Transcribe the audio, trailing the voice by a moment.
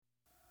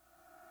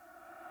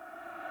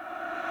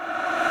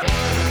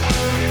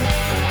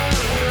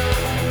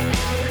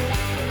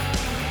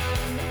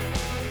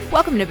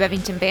Welcome to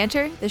Bevington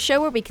Banter, the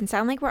show where we can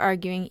sound like we're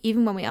arguing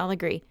even when we all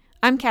agree.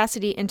 I'm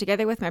Cassidy, and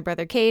together with my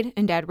brother Cade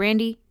and dad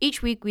Randy,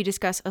 each week we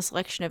discuss a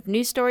selection of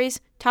news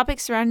stories,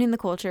 topics surrounding the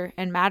culture,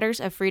 and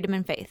matters of freedom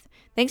and faith.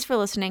 Thanks for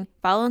listening.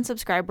 Follow and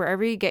subscribe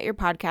wherever you get your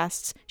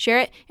podcasts. Share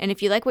it, and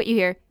if you like what you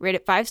hear, rate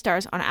it 5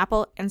 stars on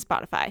Apple and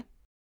Spotify.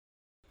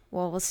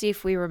 Well, we'll see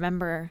if we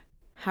remember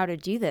how to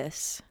do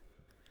this.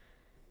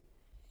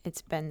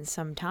 It's been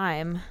some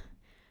time,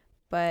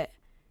 but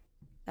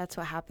that's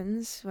what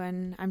happens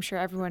when I'm sure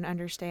everyone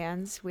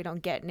understands we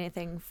don't get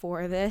anything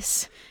for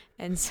this.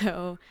 And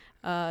so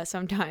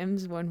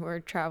sometimes when we're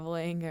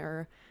traveling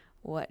or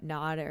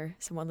whatnot, or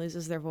someone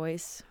loses their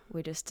voice,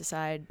 we just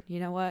decide, you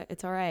know what,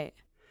 it's all right.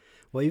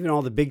 Well, even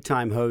all the big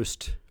time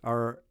hosts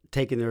are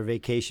taking their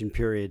vacation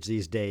periods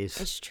these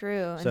days. It's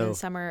true. And in the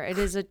summer, it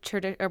is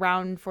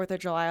around 4th of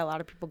July, a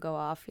lot of people go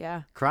off.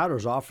 Yeah.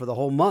 Crowder's off for the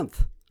whole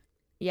month.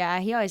 Yeah,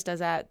 he always does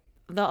that.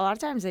 A lot of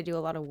times they do a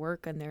lot of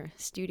work in their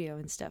studio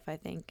and stuff, I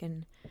think,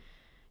 in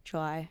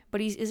July. But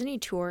isn't he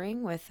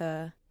touring with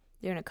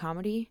doing a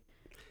comedy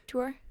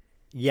tour?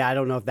 Yeah, I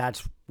don't know if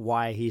that's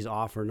why he's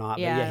off or not.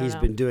 Yeah, but yeah, he's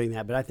been doing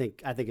that. But I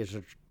think it's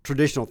a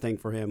traditional thing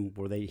for him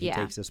where he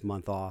takes this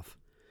month off.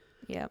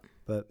 Yep.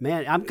 But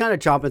man, I'm kind of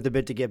chomping at the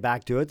bit to get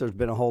back to it. There's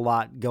been a whole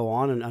lot go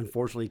on, and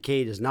unfortunately,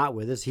 Cade is not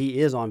with us. He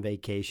is on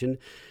vacation.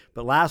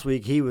 But last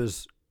week he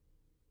was,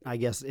 I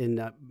guess, in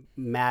a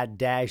mad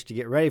dash to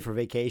get ready for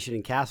vacation,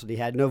 and Cassidy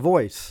had no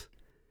voice.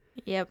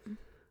 Yep.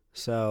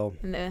 So.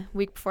 And the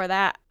week before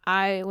that,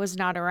 I was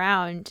not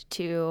around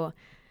to.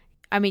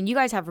 I mean, you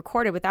guys have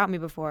recorded without me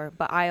before,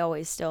 but I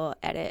always still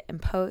edit and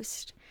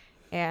post,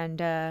 and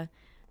that.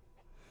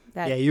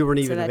 Yeah, you weren't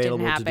even that available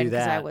didn't happen to do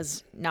that. Because I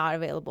was not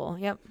available.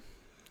 Yep.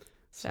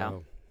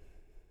 So.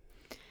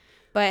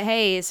 But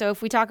hey, so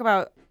if we talk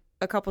about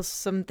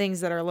some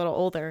things that are a little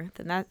older,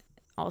 then that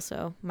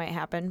also might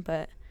happen.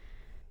 But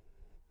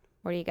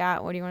what do you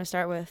got? What do you want to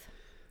start with?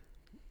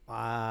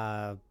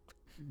 Joe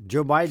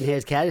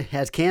Biden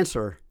has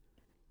cancer.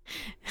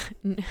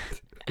 No,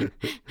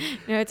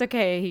 it's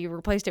okay. He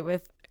replaced it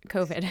with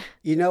COVID.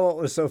 You know what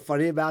was so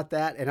funny about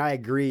that? And I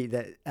agree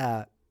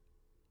that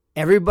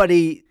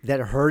everybody that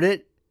heard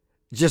it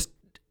just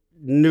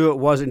knew it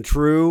wasn't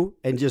true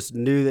and just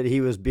knew that he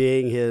was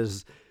being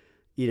his,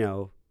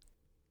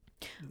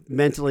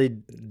 mentally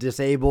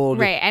disabled,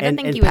 right? I don't and,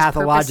 think and he was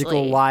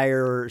pathological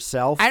liar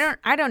self.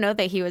 I don't know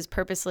that he was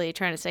purposely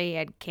trying to say he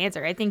had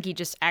cancer. I think he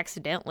just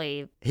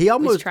accidentally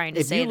was trying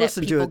to say that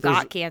people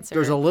got cancer.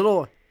 There's a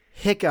little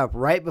hiccup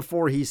right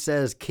before he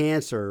says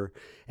cancer,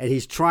 and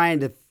he's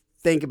trying to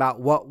think about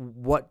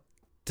what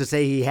to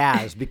say he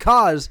has,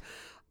 because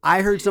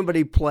I heard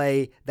somebody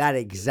play that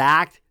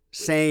exact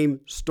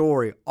same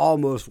story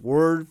almost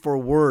word for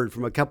word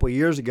from a couple of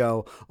years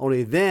ago,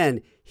 only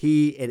then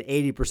he and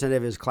 80%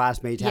 of his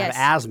classmates have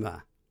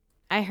asthma.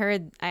 I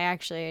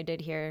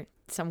did hear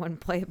someone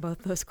play both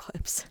those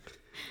clips.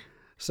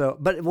 So,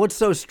 but what's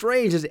so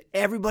strange is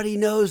everybody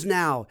knows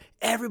now.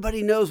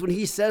 Everybody knows when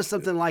he says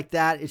something like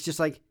that, it's just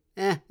like,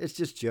 it's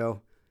just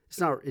Joe.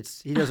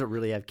 He doesn't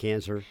really have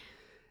cancer.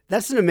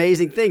 That's an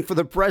amazing thing for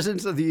the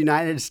president of the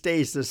United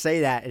States to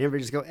say that, and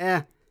everybody just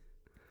go,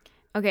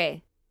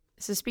 Okay,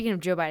 so speaking of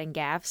Joe Biden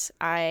gaffes,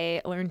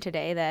 I learned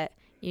today that,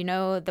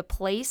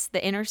 the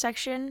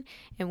intersection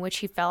in which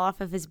he fell off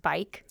of his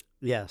bike.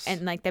 Yes.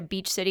 And like the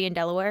beach city in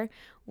Delaware.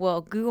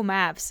 Well, Google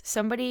Maps,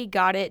 somebody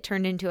got it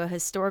turned into a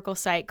historical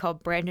site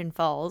called Brandon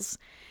Falls.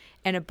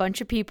 And a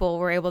bunch of people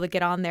were able to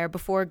get on there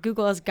before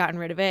Google has gotten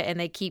rid of it.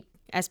 And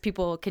as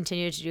people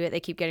continue to do it, they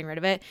keep getting rid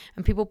of it.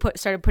 And people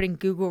started putting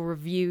Google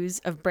reviews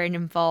of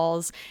Brandon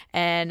Falls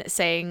and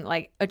saying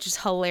just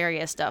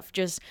hilarious stuff.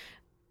 Just,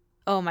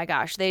 oh my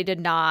gosh, they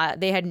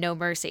had no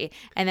mercy.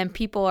 And then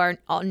people are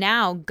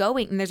now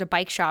going, and there's a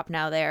bike shop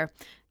now there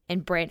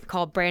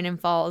called Brandon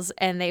Falls,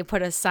 and they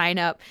put a sign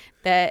up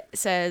that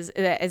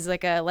is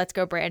like a "Let's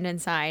Go Brandon"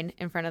 sign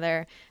in front of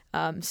their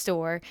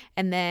store.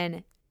 And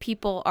then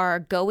people are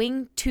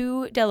going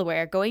to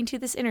Delaware, going to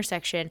this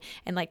intersection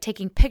and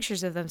taking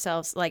pictures of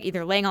themselves,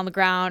 either laying on the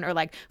ground or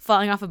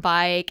falling off a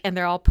bike, and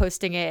they're all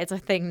posting it. It's a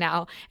thing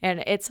now,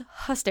 and it's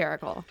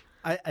hysterical.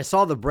 I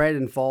saw the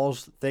Brandon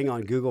Falls thing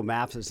on Google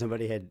Maps that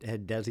somebody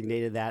had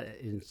designated that,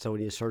 and so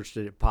when you searched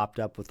it, it popped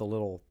up with a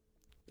little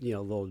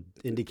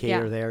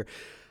indicator there.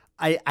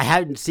 I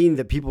hadn't seen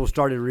that people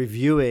started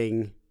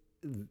reviewing,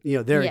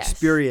 their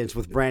experience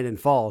with Brandon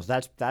Falls.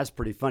 That's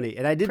pretty funny.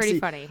 And I did see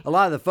a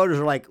lot of the photos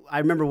are I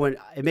remember when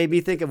it made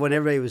me think of when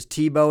everybody was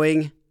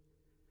Tebowing.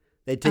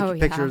 They take a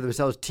picture of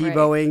themselves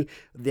Tebowing.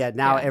 Right.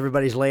 Now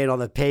everybody's laying on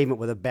the pavement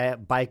with a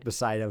bike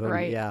beside of them.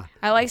 Right. Yeah.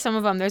 I like some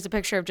of them. There's a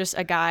picture of just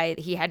a guy.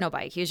 He had no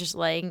bike. He was just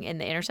laying in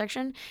the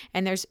intersection,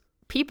 and there's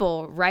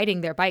people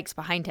riding their bikes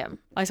behind him.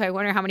 So I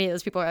wonder how many of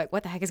those people are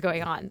what the heck is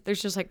going on?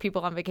 There's just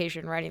people on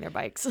vacation riding their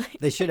bikes.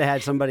 They should have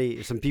had some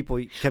people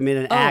come in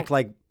and act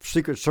like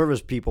Secret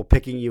Service people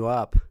picking you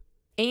up.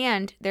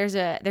 And there's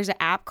an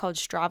app called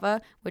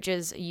Strava, which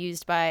is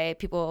used by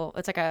people.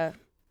 It's like a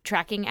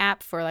tracking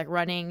app for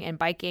running and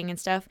biking and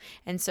stuff.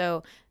 And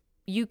so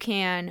you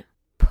can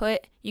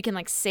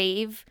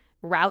save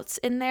routes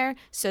in there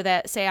so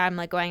that, say I'm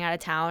like going out of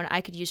town,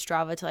 I could use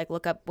Strava to like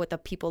look up with the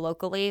people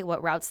locally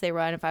what routes they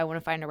run if I want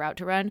to find a route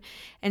to run.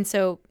 And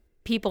so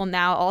people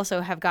now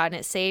also have gotten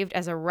it saved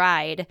as a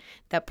ride,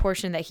 that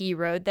portion that he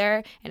rode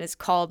there, and it's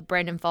called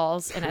Brandon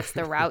Falls, and that's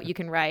the route you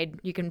can ride.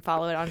 You can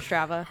follow it on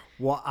Strava.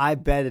 Well, I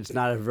bet it's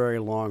not a very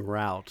long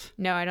route.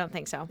 No, I don't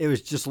think so. It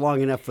was just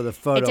long enough for the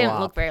photo op. It didn't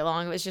look very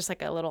long. It was just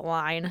like a little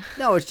line.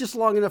 No, it's just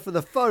long enough for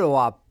the photo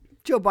op.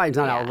 Joe Biden's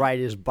not out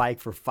riding his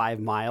bike for 5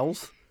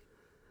 miles.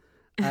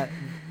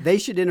 They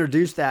should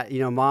introduce that.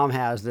 Mom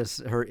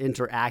has her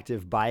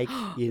interactive bike.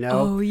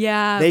 Oh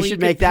yeah, they should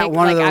make that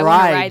one of the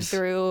rides.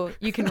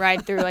 You can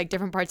ride through like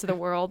different parts of the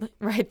world,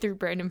 ride through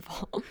Brandon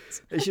Falls.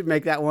 They should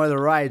make that one of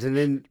the rides, and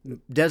then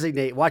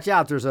designate. Watch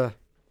out! There's a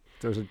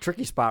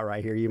tricky spot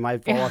right here. You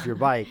might fall off your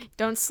bike.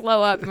 Don't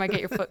slow up. You might get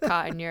your foot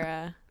caught in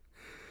your.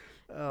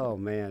 Oh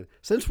man!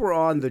 Since we're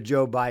on the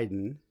Joe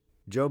Biden,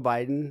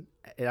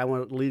 and I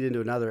want to lead into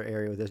another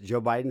area with this.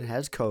 Joe Biden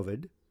has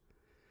COVID.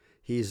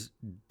 He's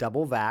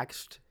double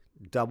vaxxed,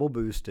 double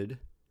boosted,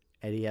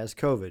 and he has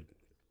COVID.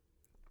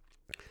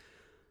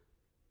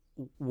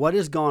 What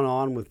has gone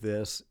on with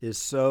this is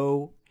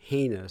so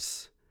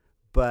heinous,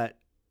 but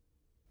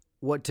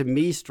what to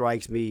me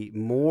strikes me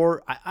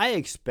more, I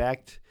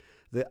expect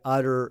the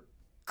utter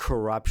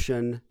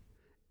corruption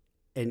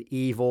and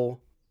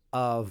evil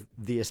of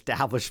the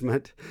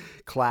establishment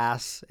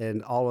class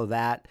and all of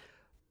that.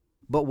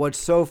 But what's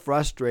so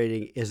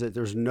frustrating is that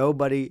there's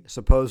nobody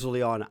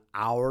supposedly on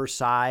our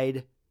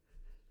side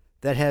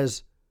that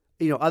has,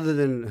 other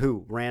than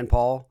Rand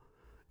Paul,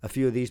 a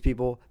few of these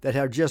people, that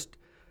are just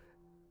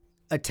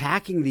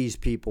attacking these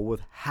people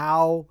with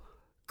how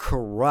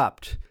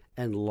corrupt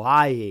and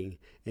lying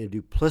and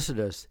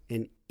duplicitous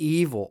and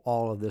evil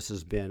all of this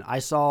has been. I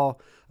saw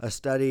a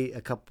study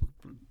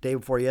day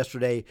before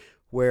yesterday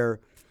where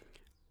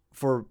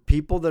for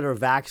people that are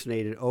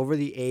vaccinated over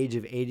the age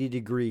of 80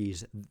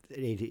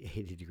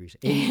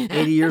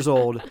 years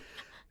old,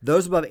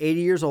 those above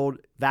 80 years old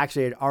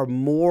vaccinated are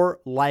more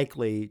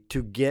likely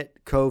to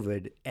get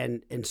COVID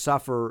and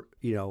suffer,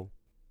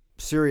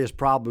 serious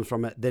problems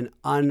from it than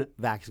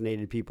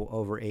unvaccinated people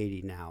over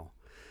 80 now.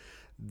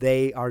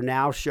 They are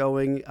now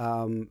showing,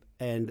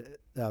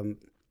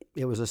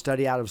 it was a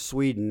study out of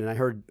Sweden, and I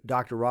heard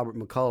Dr.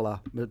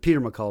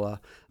 Peter McCullough,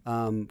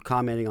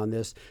 commenting on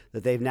this,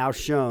 that they've now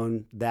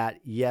shown that,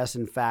 yes,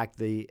 in fact,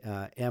 the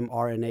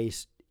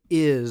mRNA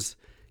is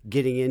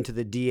getting into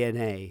the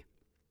DNA.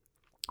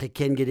 It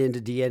can get into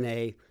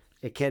DNA.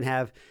 It can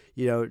have,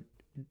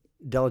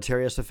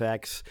 deleterious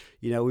effects.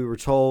 We were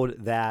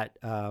told that,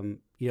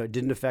 it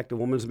didn't affect a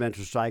woman's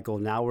menstrual cycle.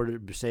 Now we're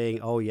saying,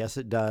 oh, yes,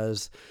 it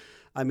does.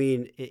 I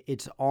mean,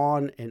 it's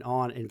on and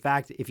on. In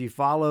fact, if you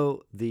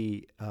follow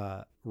the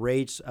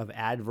rates of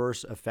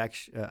adverse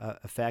effects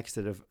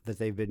that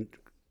they've been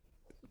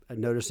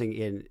noticing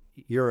in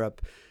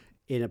Europe,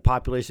 in a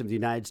population of the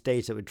United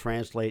States, it would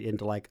translate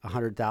into like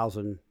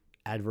 100,000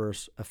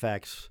 adverse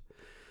effects.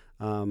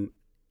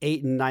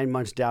 8 and 9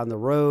 months down the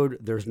road,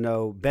 there's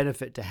no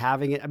benefit to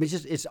having it. I mean,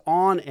 it's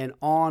on and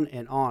on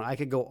and on. I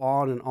could go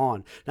on and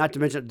on. Not to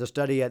mention the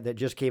study that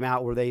just came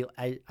out where they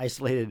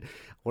isolated,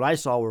 what I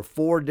saw were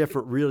 4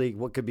 different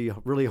what could be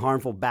really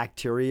harmful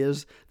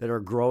bacterias that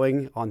are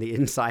growing on the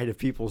inside of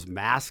people's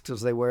masks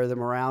as they wear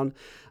them around.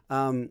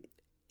 And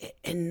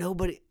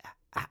nobody,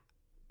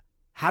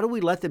 how do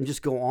we let them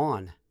just go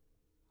on?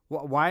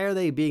 Why are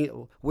they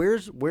being, where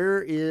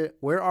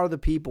are the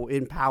people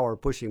in power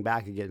pushing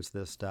back against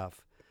this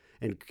stuff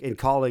and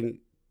calling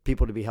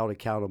people to be held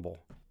accountable?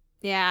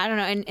 Yeah, I don't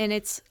know. And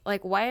it's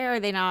like, why are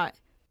they not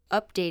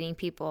updating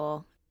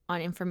people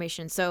on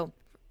information? So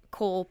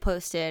Cole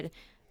posted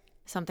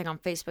something on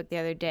Facebook the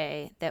other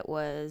day that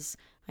was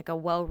like a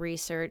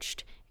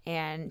well-researched,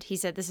 and he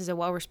said this is a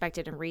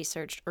well-respected and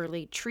researched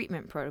early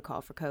treatment protocol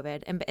for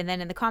COVID. And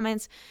then in the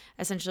comments,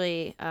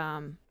 essentially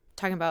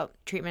talking about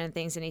treatment and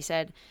things, and he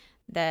said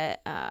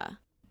that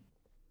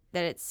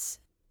it's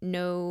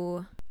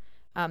no...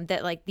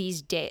 that like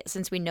these days,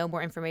 since we know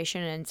more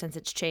information and since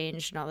it's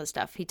changed and all this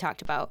stuff, he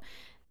talked about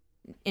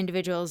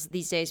individuals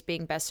these days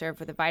being best served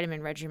with a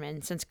vitamin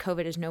regimen since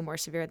COVID is no more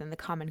severe than the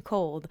common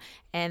cold.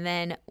 And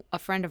then a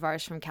friend of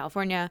ours from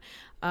California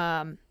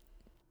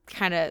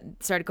kind of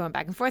started going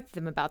back and forth with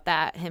him about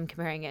that, him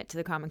comparing it to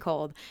the common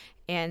cold.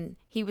 And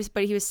he was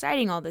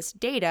citing all this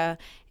data,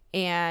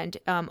 and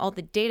all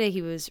the data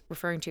he was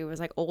referring to was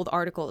like old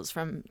articles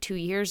from 2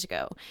 years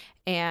ago.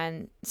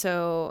 And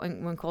so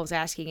when Cole was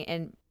asking,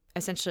 and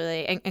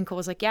essentially, and Cole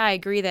was like, yeah, I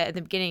agree that at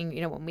the beginning,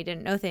 when we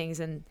didn't know things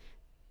and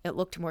it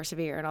looked more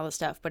severe and all this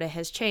stuff, but it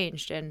has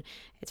changed and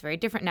it's very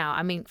different now.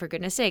 I mean, for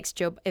goodness sakes,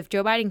 if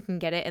Joe Biden can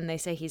get it and they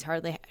say he's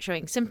hardly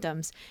showing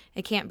symptoms,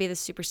 it can't be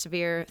this super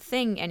severe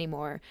thing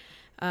anymore.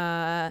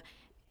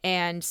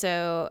 And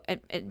so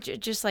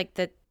just like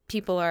that,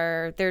 people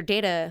their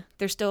data,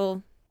 they're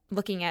still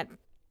looking at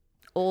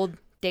old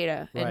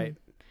data. And right.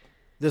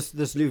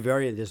 This new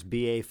variant, this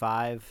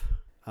BA.5,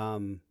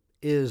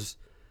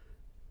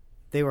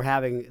 they were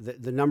having,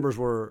 the numbers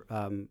were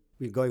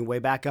going way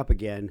back up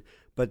again,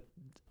 but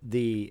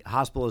the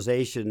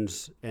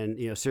hospitalizations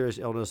and serious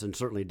illness and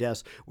certainly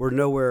deaths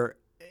were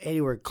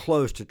anywhere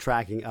close to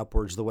tracking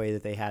upwards the way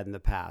that they had in the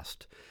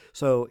past.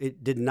 So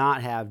it did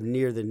not have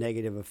near the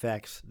negative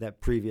effects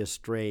that previous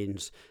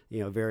strains,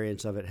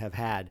 variants of it have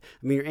had.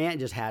 I mean, your aunt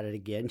just had it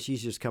again.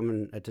 She's just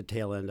coming at the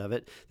tail end of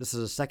it. This is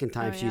the second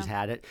time she's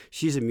had it.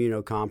 She's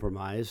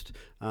immunocompromised.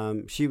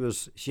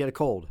 She had a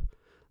cold.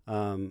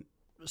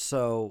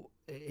 So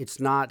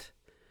it's not.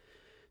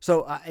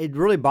 So it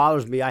really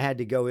bothers me. I had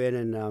to go in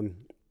and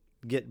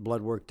get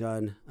blood work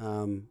done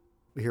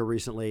here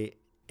recently.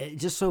 It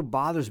just so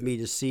bothers me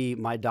to see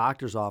my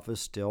doctor's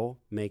office still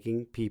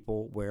making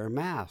people wear a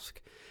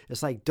mask.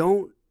 It's like,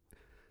 don't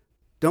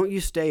you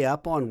stay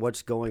up on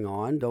what's going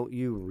on? Don't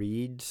you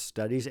read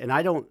studies? And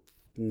I don't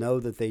know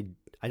that they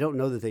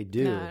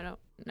do. No, I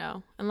don't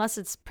know. Unless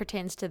it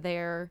pertains to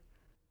their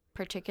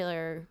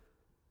particular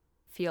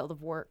field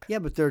of work. Yeah,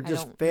 but they're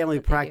just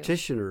family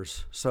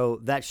practitioners. So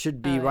that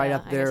should be right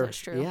up there. I guess that's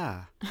true.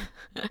 Yeah.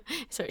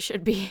 So it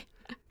should be.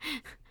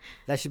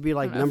 That should be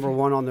like number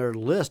one on their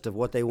list of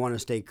what they want to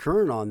stay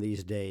current on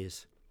these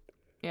days.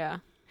 Yeah.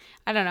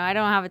 I don't know. I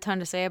don't have a ton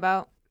to say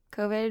about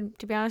COVID,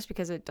 to be honest,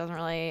 because it doesn't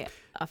really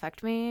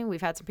affect me.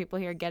 We've had some people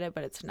here get it,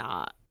 but it's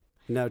not.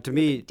 No, to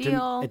me,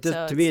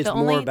 it's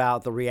more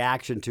about the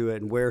reaction to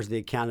it and where's the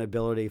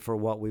accountability for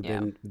what we've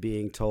been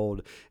being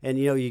told. And,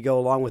 you go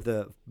along with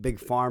the big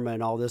pharma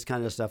and all this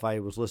kind of stuff. I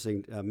was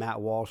listening,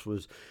 Matt Walsh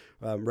was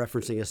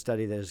referencing a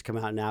study that has come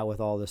out now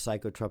with all the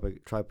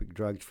psychotropic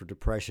drugs for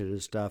depression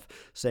and stuff,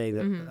 saying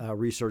that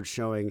research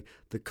showing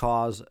the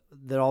cause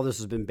that all this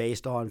has been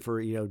based on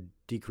for,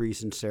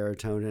 decrease in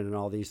serotonin and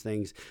all these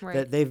things,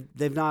 that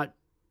they've not,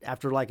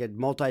 after like a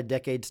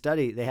multi-decade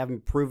study, they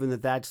haven't proven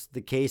that that's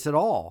the case at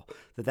all,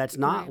 that that's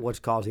not what's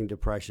causing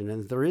depression,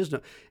 and that there is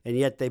no, and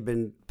yet they've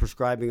been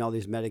prescribing all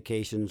these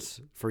medications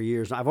for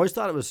years. I've always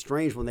thought it was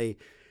strange when they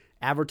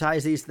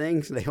advertise these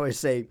things. They always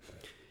say,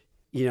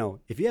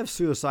 if you have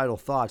suicidal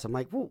thoughts, I'm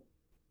like, well,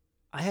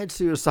 I had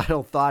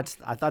suicidal thoughts.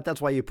 I thought that's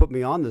why you put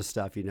me on this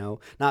stuff,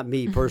 not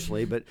me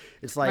personally, but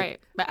it's like, right.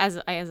 But as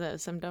a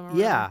symptom. Or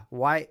yeah.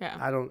 Why? Yeah.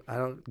 I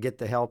don't get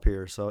the help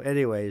here. So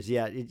anyways,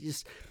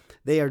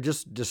 they are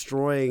just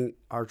destroying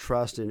our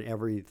trust in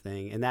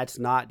everything. And that's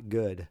not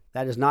good.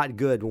 That is not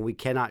good when we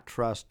cannot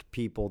trust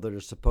people that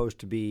are supposed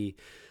to be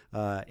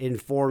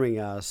informing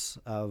us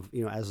of,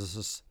 as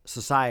a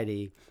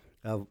society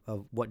of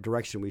what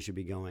direction we should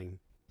be going.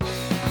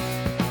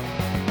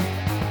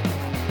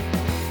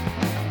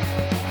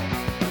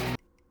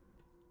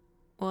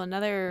 Well,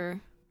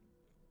 another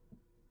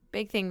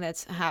big thing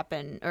that's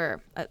happened,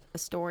 or a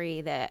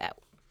story that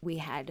we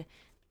had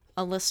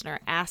a listener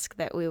ask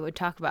that we would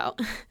talk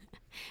about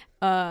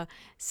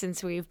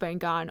since we've been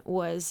gone,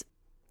 was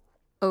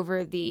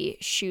over the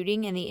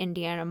shooting in the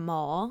Indiana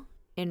Mall,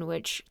 in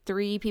which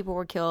 3 people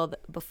were killed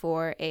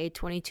before a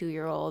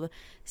 22-year-old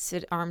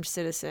armed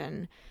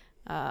citizen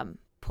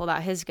pulled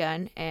out his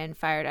gun and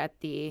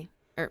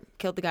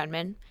killed the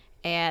gunman,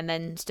 and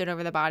then stood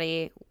over the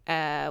body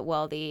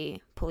while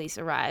the police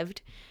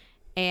arrived.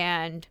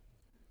 And,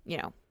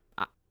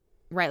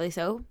 rightly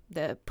so,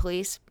 the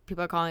police,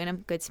 people are calling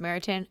him Good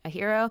Samaritan, a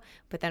hero.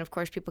 But then, of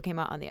course, people came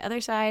out on the other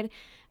side,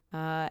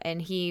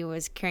 and he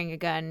was carrying a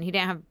gun. He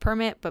didn't have a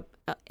permit, but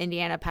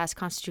Indiana passed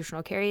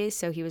constitutional carry,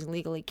 so he was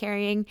legally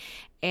carrying.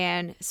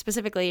 And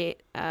specifically,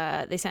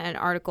 they sent an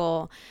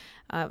article,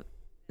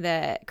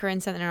 Corinne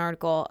sent an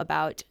article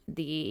about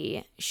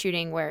the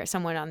shooting where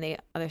someone on the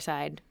other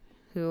side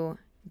who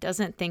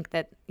doesn't think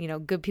that,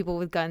 good people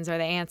with guns are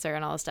the answer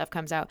and all this stuff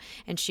comes out,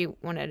 and she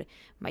wanted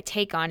my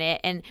take on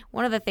it. And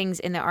one of the things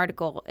in the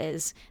article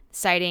is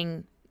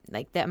citing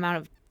like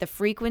the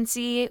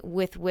frequency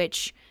with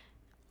which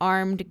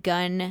armed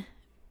gun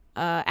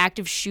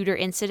active shooter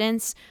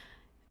incidents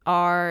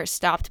are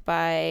stopped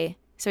by.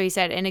 So he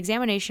said an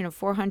examination of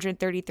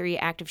 433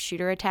 active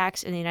shooter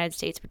attacks in the United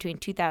States between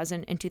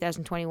 2000 and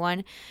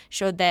 2021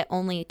 showed that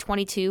only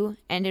 22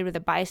 ended with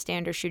a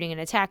bystander shooting an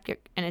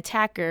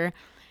attacker.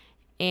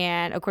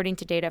 And according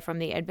to data from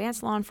the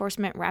Advanced Law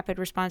Enforcement Rapid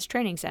Response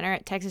Training Center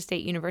at Texas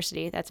State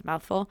University, that's a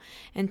mouthful,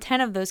 in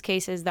 10 of those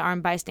cases, the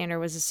armed bystander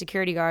was a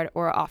security guard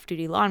or an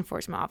off-duty law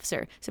enforcement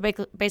officer. So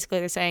basically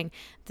they're saying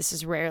this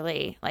is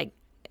rarely,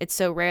 it's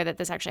so rare that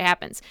this actually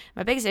happens.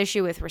 My biggest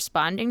issue with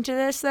responding to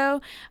this, though,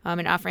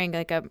 and offering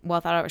like a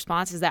well-thought-out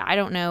response, is that I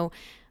don't know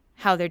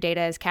how their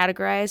data is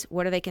categorized.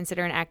 What do they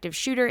consider an active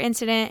shooter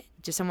incident?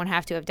 Does someone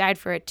have to have died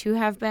for it to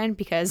have been?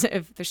 Because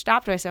if they're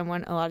stopped by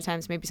someone, a lot of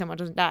times maybe someone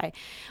doesn't die.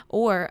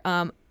 Or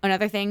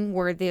another thing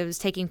where it was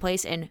taking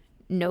place in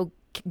no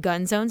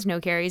gun zones,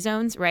 no carry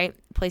zones, right?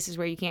 Places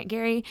where you can't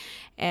carry.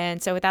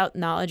 And so without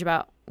knowledge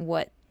about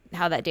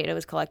how that data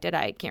was collected,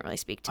 I can't really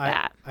speak to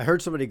that. I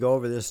heard somebody go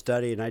over this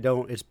study, and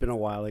it's been a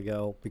while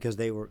ago because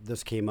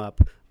this came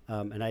up,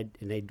 and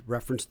they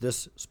referenced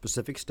this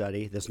specific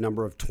study, this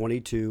number of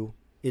 22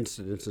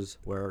 incidences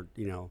where,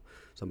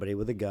 somebody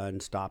with a gun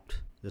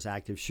stopped this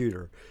active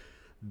shooter.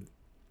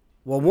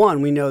 Well,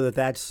 one, we know that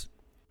that's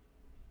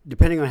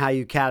depending on how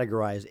you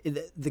categorize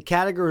the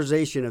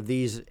categorization of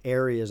these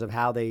areas of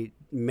how they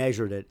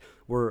measured it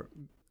were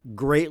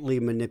greatly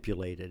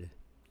manipulated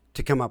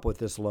to come up with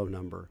this low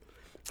number.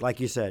 Like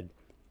you said,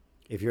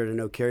 if you're in a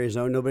no carry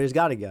zone, nobody's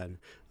got a gun.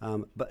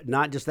 But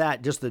not just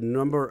that, just the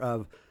number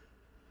of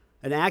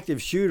an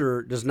active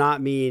shooter does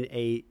not mean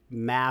a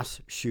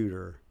mass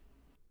shooter.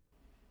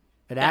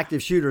 An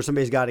active shooter,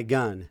 somebody's got a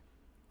gun,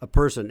 a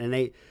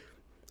person,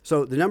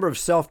 so the number of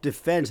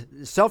self-defense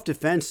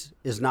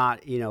is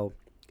not,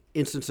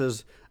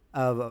 instances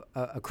of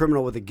a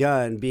criminal with a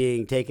gun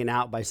being taken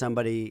out by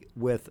somebody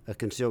with a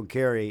concealed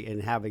carry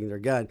and having their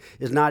gun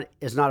is not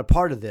a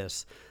part of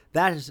this.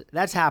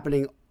 That's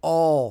happening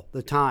all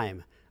the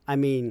time. I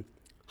mean,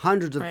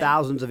 hundreds of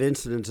thousands of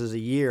incidences a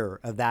year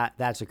of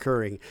that's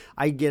occurring.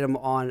 I get them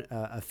on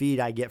a feed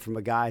I get from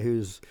a guy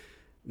whose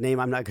name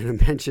I'm not going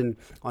to mention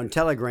on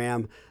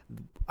Telegram.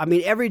 I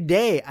mean, every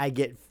day I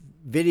get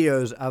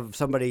videos of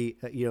somebody,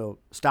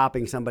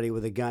 stopping somebody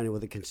with a gun and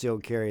with a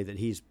concealed carry that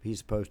he's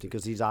posting,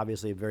 because he's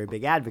obviously a very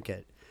big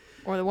advocate.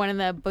 Or the one in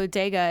the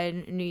bodega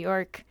in New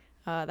York,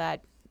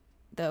 that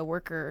the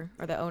worker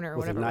or the owner or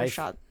with whatever was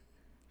shot.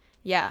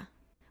 Yeah,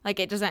 like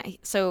it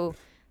doesn't. So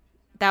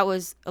that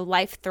was a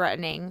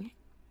life-threatening.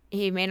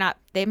 They may not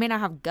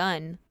have a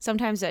gun.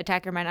 Sometimes the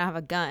attacker might not have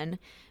a gun,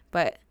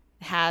 but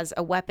has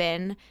a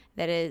weapon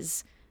that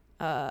is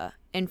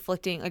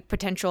inflicting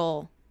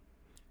potential.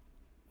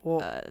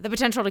 Well, the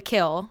potential to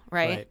kill,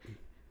 right?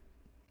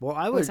 Well,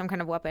 I would with some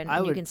kind of weapon.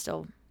 You can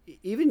still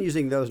even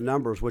using those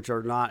numbers, which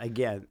are not,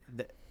 again,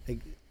 the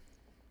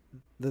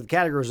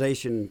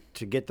categorization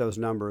to get those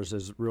numbers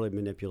is really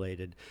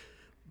manipulated.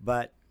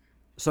 But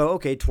so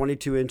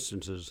 22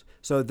 instances.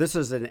 So this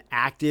is an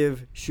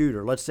active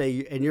shooter. Let's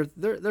say, and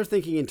they're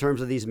thinking in terms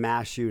of these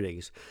mass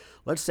shootings.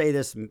 Let's say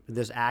this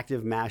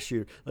active mass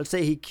shooter. Let's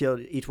say he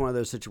killed each one of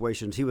those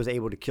situations. He was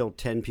able to kill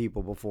 10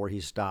 people before he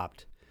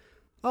stopped.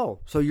 Oh,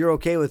 so you're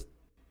okay with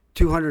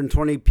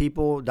 220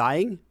 people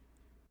dying?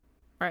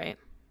 Right.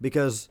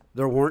 Because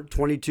there weren't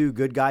 22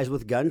 good guys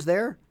with guns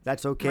there?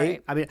 That's okay?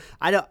 Right. I mean,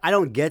 I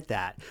don't get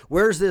that.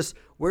 Where's this?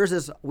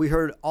 We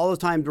heard all the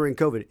time during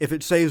COVID, if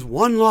it saves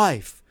one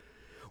life,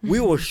 we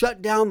will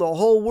shut down the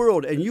whole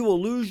world and you will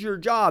lose your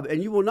job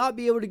and you will not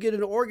be able to get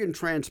an organ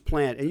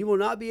transplant and you will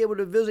not be able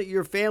to visit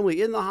your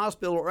family in the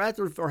hospital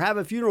or have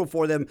a funeral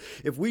for them.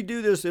 If we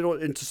do this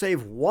and to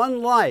save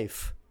one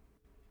life,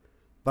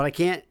 but I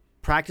can't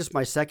practice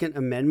my Second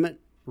Amendment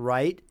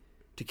right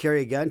to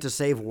carry a gun to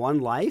save one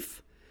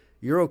life?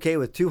 You're okay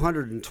with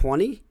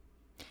 220?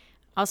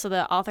 Also,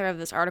 the author of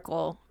this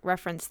article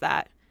referenced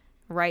that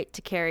right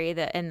to carry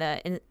in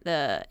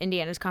the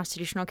Indiana's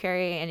constitutional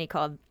carry, and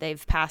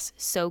they've passed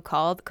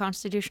so-called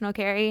constitutional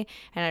carry,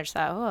 and I just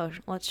thought, oh,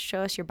 let's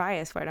show us your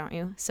bias, why don't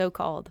you?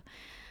 So-called.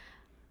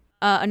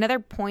 Another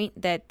point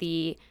that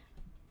the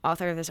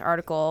author of this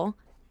article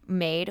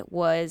made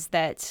was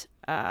that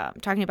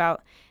talking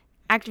about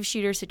active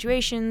shooter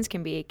situations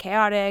can be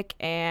chaotic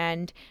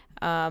and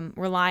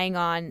relying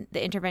on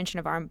the intervention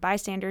of armed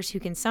bystanders who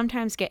can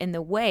sometimes get in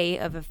the way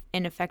of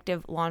an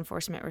effective law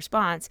enforcement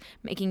response,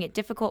 making it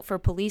difficult for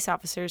police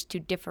officers to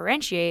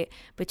differentiate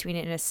between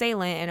an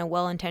assailant and a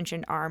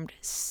well-intentioned armed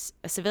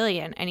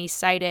civilian. And he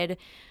cited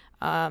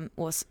a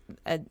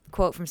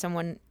quote from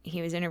someone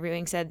he was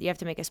interviewing said, you have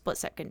to make a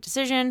split-second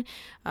decision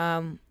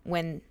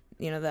when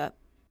the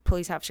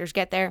police officers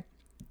get there.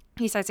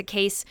 He cites a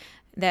case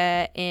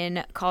that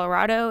in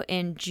Colorado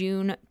in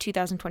June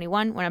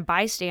 2021, when a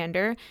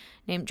bystander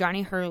named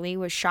Johnny Hurley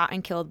was shot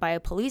and killed by a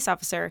police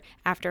officer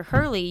after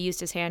Hurley used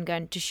his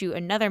handgun to shoot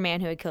another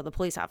man who had killed the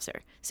police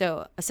officer.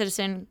 So a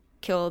citizen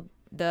killed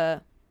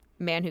the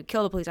man who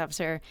killed the police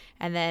officer,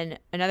 and then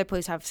another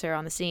police officer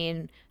on the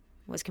scene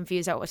was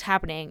confused about what was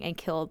happening and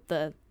killed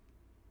the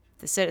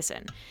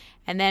citizen.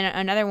 And then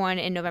another one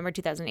in November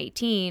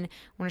 2018,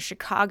 when a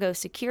Chicago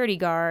security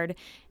guard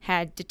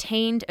had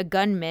detained a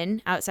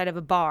gunman outside of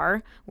a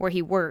bar where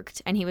he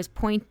worked, and he was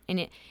pointing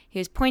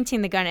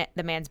the gun at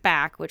the man's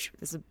back, which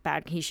is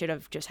bad. He should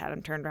have just had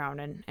him turned around.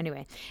 And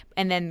anyway,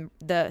 and then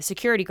the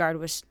security guard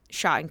was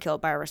shot and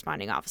killed by a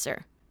responding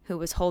officer who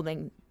was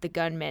holding the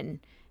gunman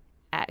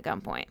at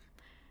gunpoint.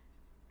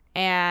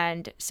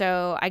 And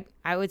so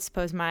I would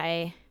suppose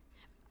my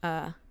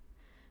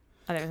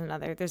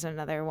there's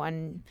another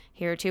one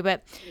here too,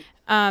 but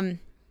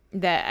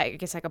that I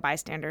guess like a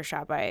bystander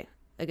shot by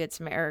a good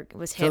Samaritan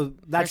was hit.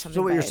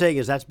 So what you're saying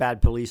is that's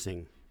bad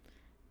policing.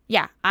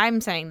 Yeah, I'm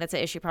saying that's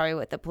an issue probably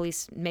with the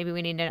police. Maybe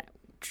we need to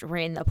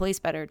train the police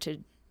better to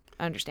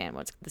understand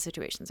what the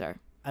situations are.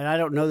 And I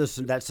don't know this.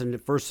 That's in the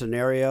first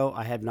scenario.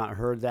 I have not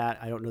heard that.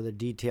 I don't know the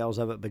details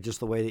of it, but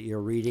just the way that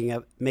you're reading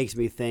it makes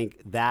me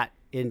think that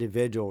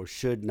individual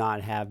should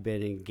not have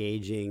been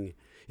engaging.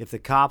 If the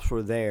cops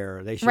were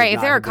there, they should right. Not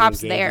If there have are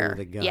cops been there,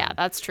 with a gun. Yeah,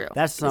 that's true.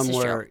 That's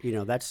somewhere.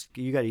 That's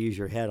you got to use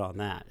your head on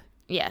that.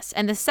 Yes,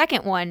 and the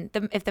second one,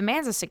 if the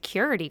man's a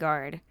security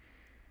guard,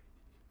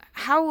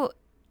 how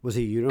was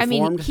he uniformed? I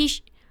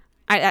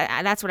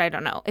mean, that's what I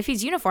don't know. If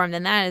he's uniformed,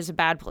 then that is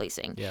bad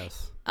policing.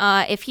 Yes.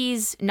 If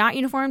he's not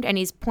uniformed and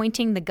he's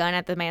pointing the gun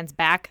at the man's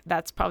back,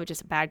 that's probably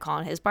just a bad call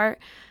on his part.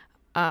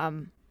 I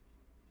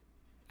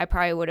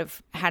probably would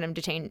have had him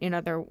detained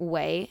another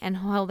way and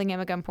holding him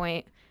at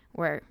gunpoint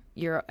where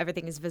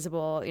everything is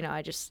visible.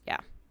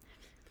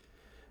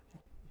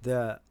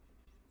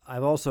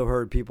 I've also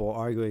heard people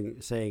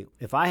arguing, saying,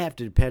 if I have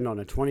to depend on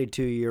a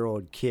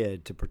 22-year-old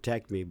kid to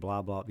protect me,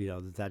 blah, blah,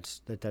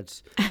 that's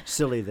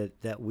silly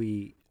that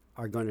we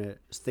are going to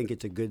think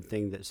it's a good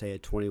thing that, say, a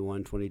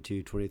 21,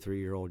 22,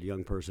 23-year-old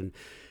young person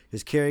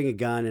is carrying a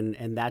gun,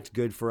 and that's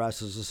good for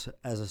us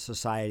as a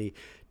society.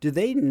 Do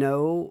they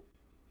know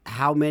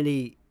how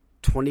many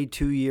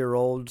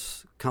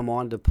 22-year-olds come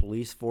on to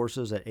police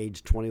forces at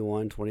age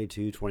 21,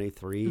 22,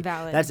 23?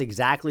 Valid. That's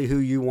exactly who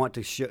you want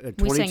to show, a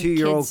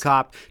 22-year-old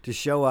cop to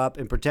show up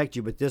and protect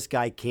you, but this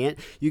guy can't.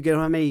 You get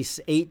how many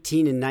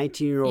 18 and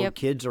 19-year-old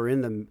kids are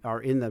in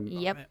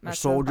the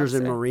soldiers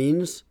and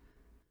Marines?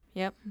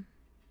 Yep.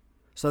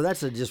 So that's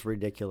just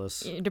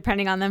ridiculous.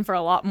 Depending on them for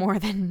a lot more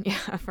than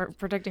for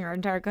protecting our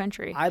entire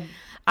country. I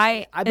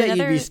bet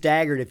you'd be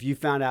staggered if you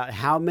found out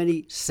how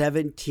many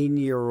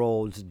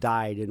 17-year-olds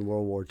died in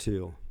World War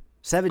II.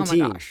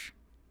 17. Oh my gosh.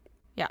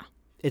 Yeah.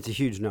 It's a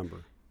huge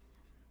number.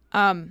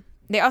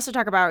 He also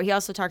talks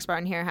about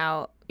in here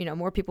how,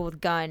 more people with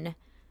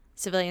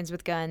civilians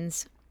with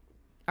guns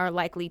are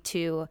likely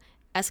to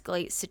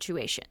escalate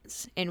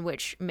situations in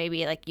which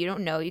maybe you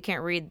don't know, you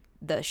can't read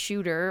the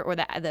shooter or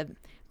the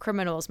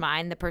criminal's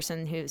mind, the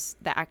person who's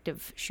the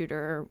active shooter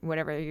or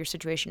whatever your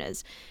situation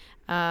is.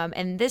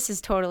 And this is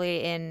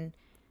totally in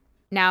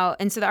now.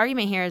 And so the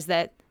argument here is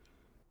that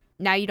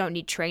now you don't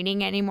need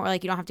training anymore. You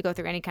don't have to go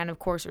through any kind of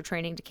course or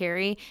training to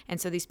carry. And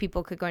so these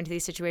people could go into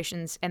these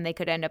situations and they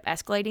could end up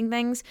escalating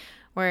things.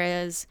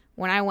 Whereas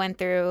when I went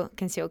through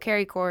concealed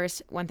carry course,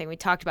 one thing we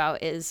talked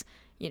about is,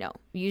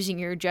 using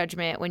your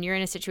judgment when you're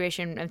in a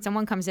situation and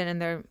someone comes in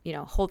and they're,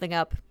 holding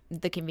up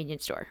the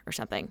convenience store or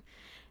something.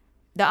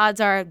 The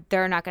odds are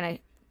they're not going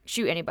to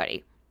shoot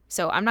anybody.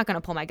 So I'm not going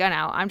to pull my gun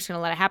out. I'm just going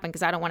to let it happen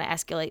because I don't want to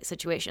escalate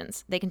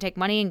situations. They can take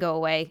money and go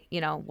away,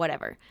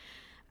 whatever.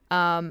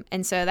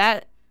 And so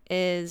that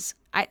is,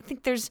 I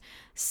think there's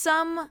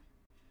some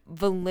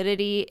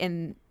validity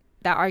in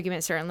that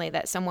argument, certainly,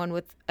 that someone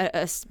with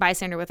a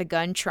bystander with a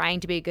gun trying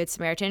to be a good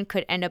Samaritan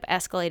could end up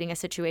escalating a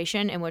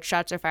situation in which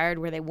shots are fired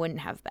where they wouldn't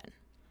have been.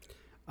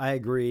 I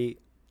agree.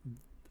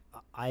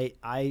 I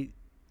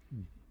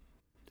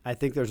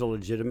think there's a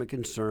legitimate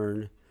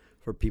concern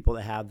for people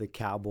that have the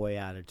cowboy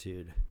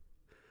attitude.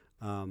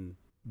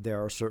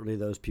 There are certainly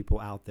those people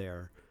out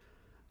there.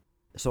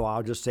 So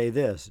I'll just say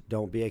this,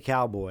 don't be a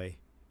cowboy.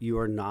 You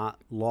are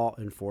not law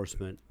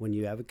enforcement. When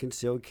you have a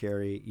concealed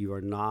carry, you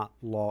are not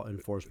law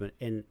enforcement.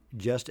 And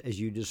just as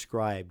you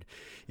described,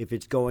 if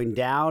it's going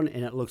down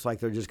and it looks like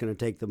they're just going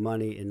to take the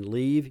money and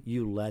leave,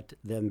 you let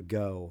them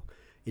go.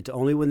 It's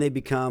only when they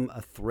become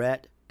a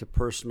threat to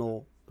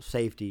personal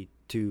safety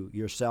to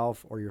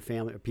yourself or your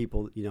family or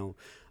people,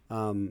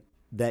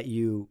 that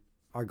you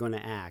are going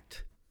to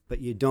act.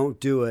 But you don't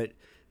do it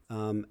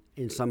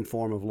in some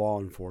form of law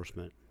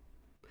enforcement.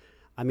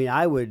 I mean,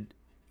 I would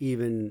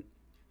even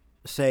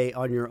say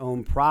on your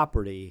own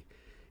property,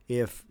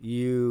 if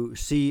you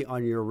see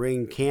on your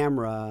Ring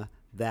camera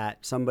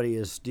that somebody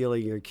is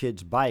stealing your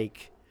kid's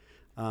bike,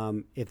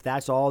 if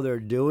that's all they're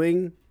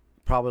doing,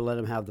 probably let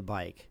them have the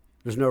bike.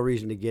 There's no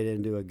reason to get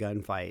into a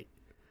gunfight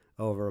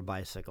over a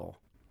bicycle.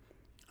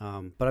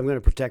 But I'm going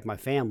to protect my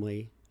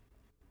family,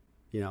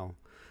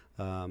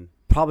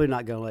 probably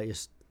not going to let you,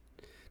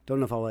 don't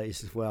know if I'll let you,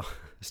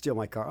 steal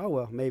my car. Oh,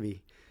 well,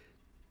 maybe.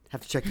 I'll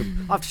have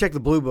to check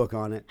the blue book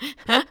on it.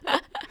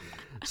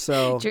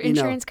 So, does your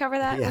insurance cover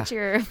that? Yeah. What's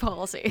your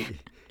policy?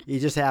 You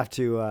have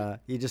to,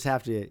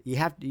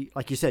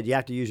 like you said, you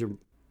have to use your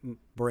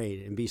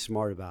brain and be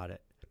smart about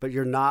it. But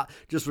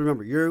just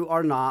remember, you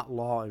are not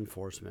law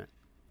enforcement.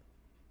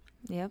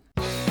 Yep.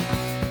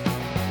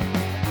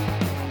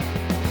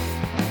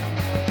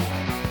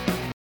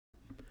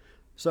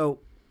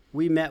 So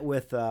we met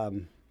with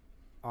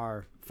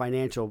our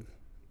financial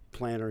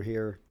planner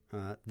here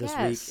this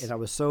week, and I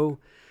was so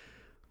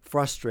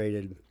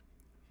frustrated.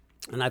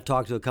 And I've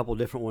talked to a couple of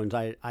different ones.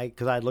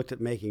 Because I looked at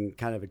making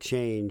kind of a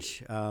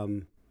change,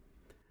 and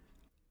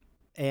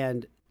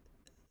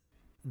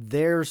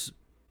there's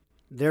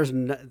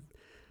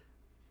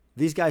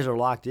these guys are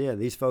locked in.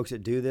 These folks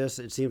that do this,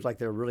 it seems like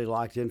they're really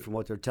locked in from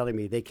what they're telling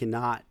me. They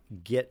cannot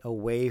get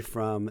away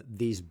from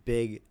these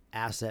big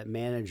asset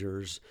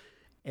managers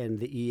and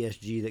the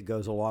ESG that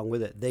goes along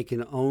with it.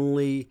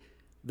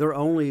 They're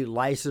only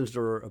licensed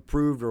or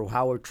approved or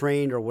how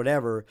trained or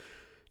whatever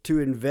to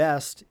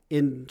invest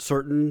in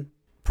certain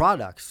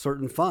products,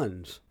 certain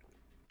funds.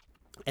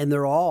 And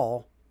they're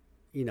all,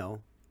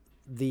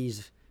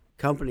 these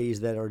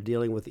companies that are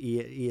dealing with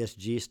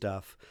ESG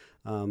stuff.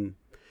 You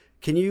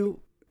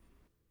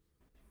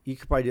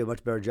could probably do a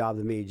much better job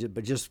than me,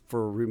 but just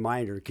for a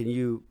reminder, can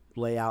you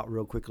lay out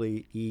real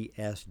quickly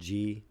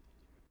ESG?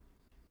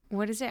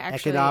 What is it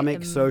actually?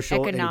 Economic,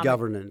 social, and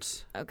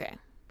governance. Okay.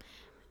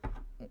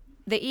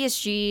 The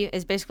ESG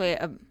is basically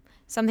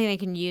something they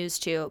can use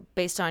to,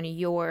 based on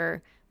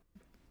your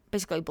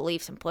basically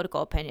beliefs and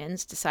political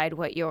opinions, decide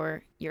what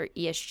your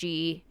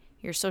ESG,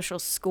 your social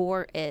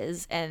score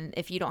is. And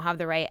if you don't have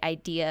the right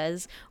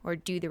ideas or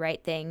do the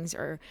right things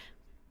or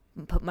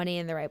put money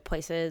in the right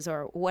places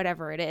or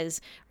whatever it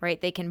is,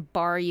 right, they can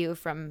bar you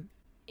from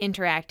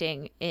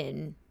interacting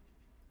in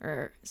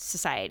or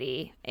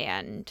society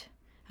and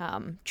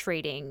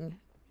trading,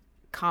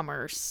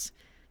 commerce,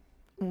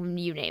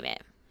 you name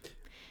it.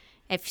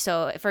 If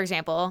so, for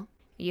example,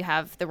 you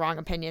have the wrong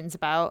opinions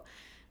about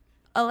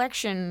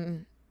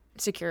election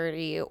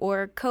security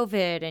or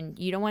COVID and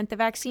you don't want the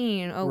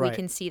vaccine, we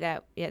can see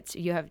that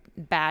you have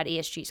bad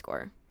ESG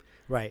score.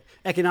 Right.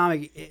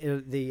 Economic,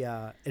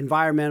 the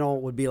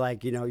environmental would be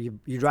like, you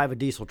drive a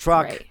diesel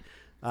truck. Right.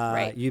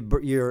 Right. You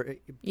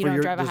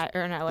don't drive an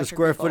electric the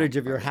square vehicle. footage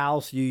of your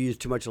house, you use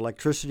too much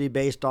electricity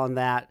based on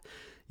that,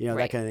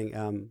 that kind of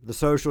thing. The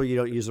social, you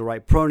don't use the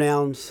right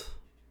pronouns.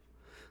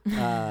 You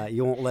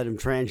won't let them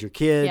trans your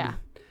kid. Yeah.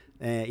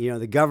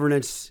 The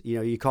governance,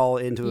 you call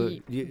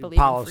into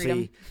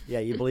policy. Yeah,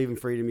 you believe in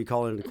freedom. You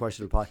call it into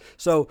question of policy.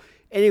 So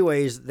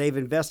anyways, they've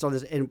invested on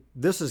this, and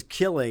this is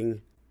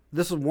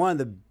one of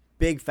the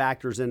big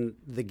factors in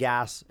the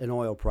gas and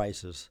oil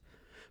prices,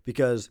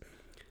 because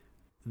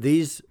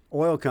these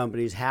oil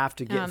companies have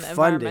to get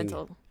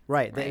funding.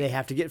 Right. They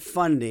have to get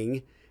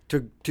funding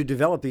to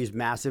develop these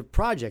massive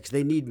projects.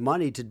 They need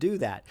money to do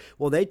that.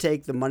 Well, they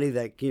take the money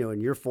that,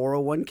 in your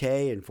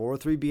 401k and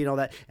 403b and all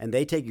that, and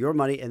they take your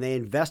money and they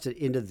invest it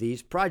into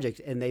these projects,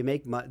 and they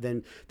make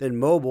then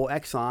Mobil,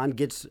 Exxon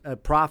gets a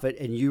profit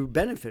and you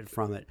benefit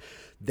from it.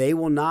 They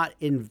will not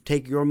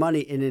take your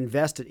money and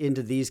invest it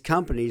into these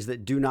companies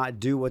that do not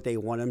do what they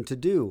want them to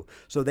do.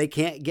 So they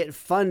can't get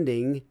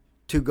funding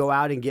to go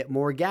out and get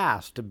more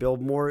gas, to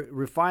build more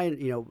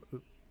refinery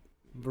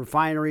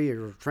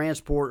or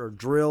transport or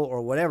drill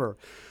or whatever.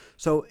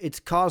 So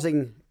it's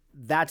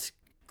that's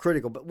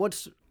critical. But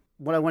what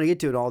I want to get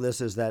to in all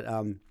this is that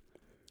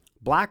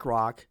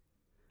BlackRock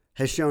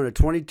has shown a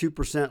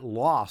 22%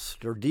 loss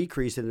or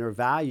decrease in their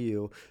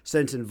value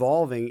since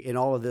involving in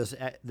all of this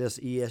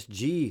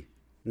ESG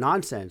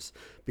nonsense,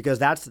 because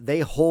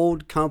they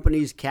hold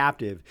companies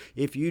captive.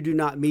 If you do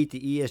not meet the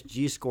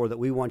ESG score that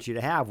we want you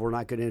to have, we're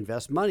not going to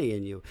invest money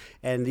in you.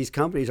 And these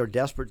companies are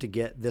desperate to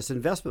get this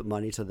investment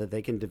money so that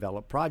they can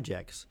develop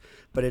projects.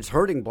 But it's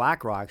hurting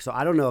BlackRock. So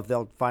I don't know if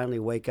they'll finally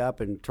wake up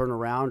and turn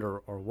around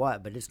or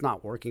what, but it's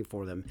not working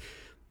for them.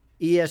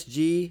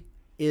 ESG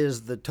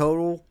is the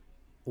total,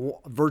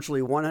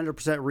 virtually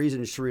 100%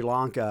 reason Sri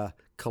Lanka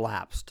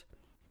collapsed.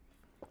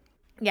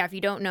 Yeah, if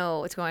you don't know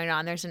what's going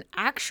on, there's an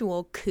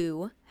actual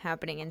coup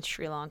happening in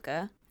Sri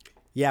Lanka.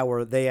 Yeah, where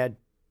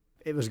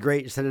it was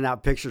great sending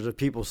out pictures of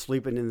people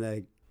sleeping in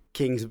the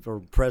king's or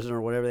president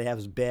or whatever they have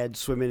his bed,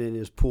 swimming in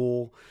his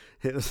pool.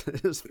 It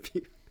was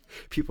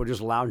people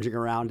just lounging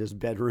around his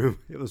bedroom.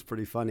 It was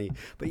pretty funny.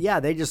 But yeah,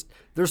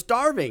 they're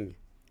starving,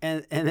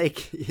 and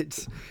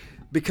it's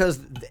because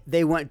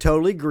they went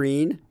totally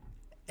green.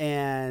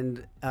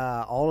 And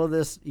all of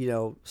this,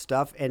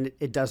 stuff, and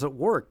it doesn't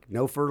work.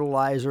 No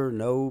fertilizer,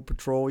 no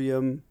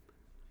petroleum.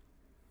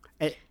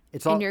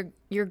 It's all. And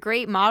your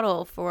great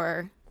model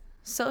for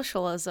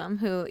socialism,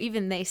 who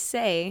even they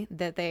say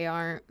that they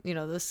aren't,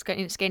 those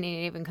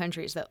Scandinavian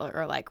countries that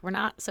are like, we're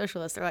not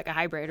socialists. They're like a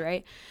hybrid,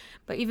 right?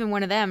 But even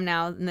one of them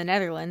now in the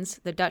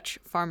Netherlands, the Dutch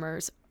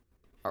farmers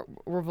are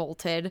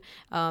revolted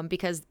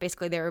because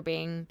basically they were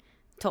being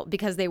told,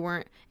 because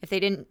if they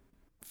didn't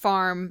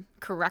farm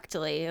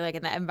correctly, like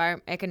in the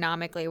environment,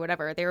 economically,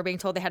 whatever, they were being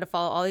told they had to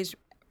follow all these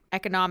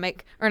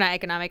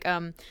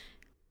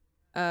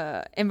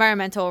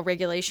environmental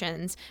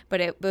regulations.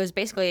 But it was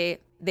basically,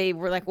 they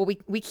were like, well,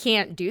 we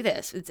can't do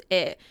this.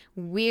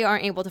 We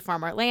aren't able to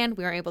farm our land.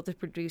 We aren't able to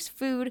produce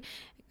food,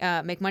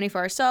 make money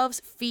for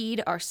ourselves,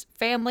 feed our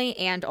family,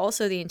 and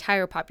also the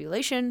entire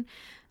population.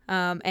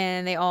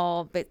 And they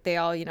all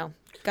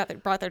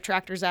brought their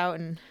tractors out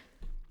and.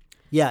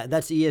 Yeah,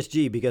 that's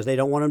ESG, because they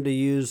don't want them to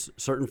use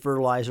certain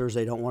fertilizers.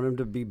 They don't want them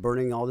to be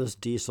burning all this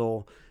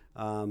diesel.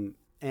 And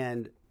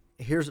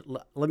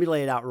let me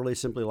lay it out really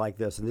simply like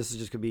this. And this is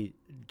just going to be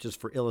just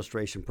for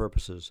illustration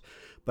purposes.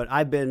 But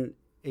I've been,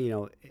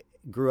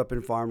 grew up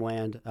in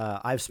farmland.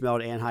 I've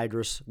smelled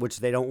anhydrous, which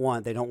they don't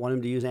want. They don't want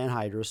them to use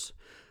anhydrous.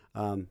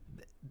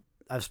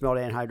 I've smelled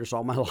anhydrous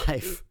all my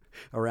life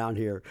around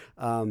here.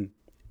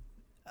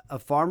 A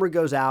farmer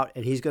goes out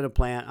and he's going to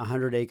plant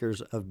 100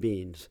 acres of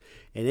beans,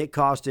 and it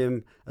cost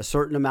him a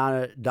certain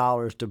amount of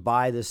dollars to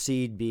buy the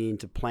seed bean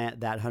to plant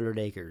that 100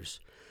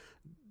 acres.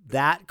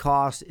 That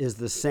cost is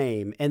the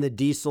same, and the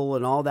diesel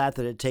and all that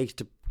it takes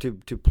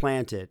to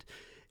plant it,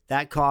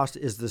 that cost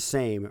is the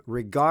same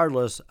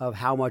regardless of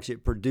how much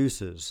it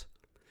produces.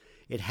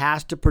 It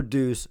has to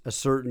produce a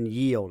certain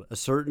yield, a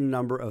certain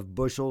number of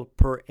bushel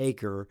per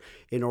acre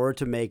in order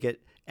to make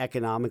it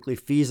economically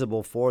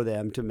feasible for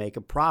them to make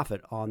a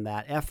profit on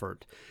that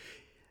effort.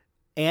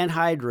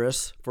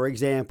 anhydrous, for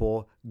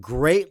example,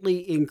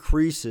 greatly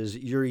increases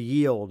your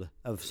yield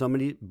of so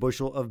many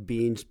bushel of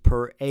beans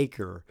per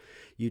acre.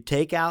 You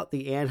take out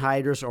the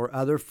anhydrous or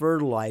other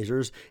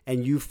fertilizers,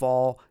 and you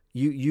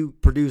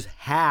produce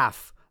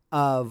half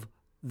of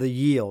the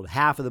yield,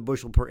 half of the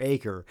bushel per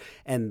acre,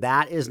 and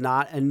that is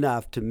not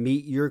enough to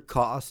meet your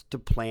cost to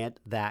plant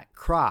that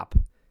crop.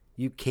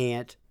 You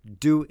can't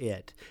do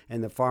it.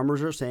 And the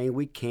farmers are saying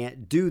we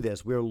can't do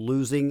this. We're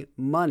losing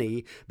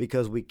money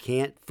because we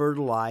can't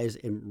fertilize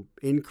and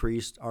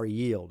increase our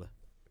yield.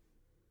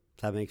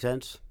 Does that make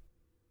sense?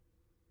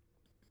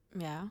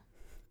 Yeah,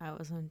 I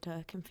wasn't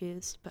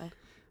confused, but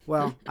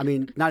well, I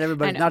mean, not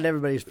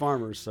everybody's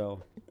farmers,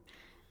 so.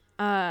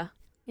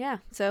 Yeah,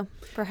 so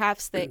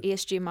perhaps the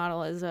ESG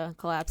model is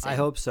collapsing. I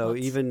hope so.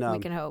 We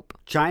can hope.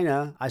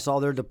 China, I saw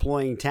they're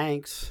deploying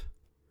tanks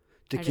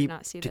to did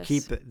not see this.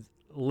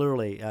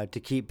 To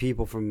keep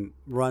people from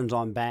runs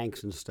on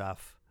banks and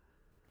stuff.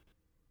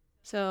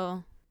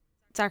 So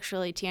it's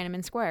actually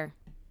Tiananmen Square.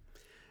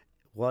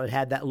 Well, it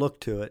had that look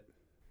to it.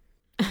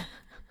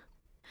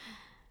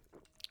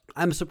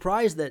 I'm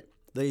surprised that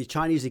the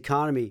Chinese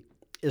economy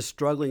is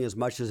struggling as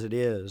much as it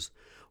is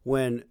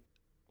when,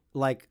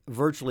 like,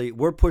 virtually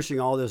we're pushing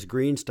all this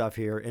green stuff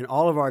here, and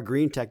all of our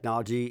green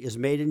technology is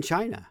made in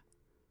China.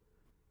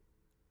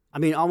 I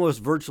mean, almost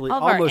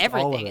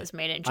everything is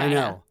made in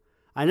China.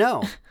 I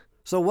know.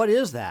 So what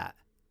is that?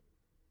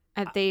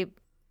 They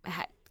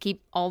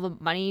keep all the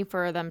money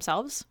for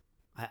themselves?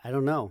 I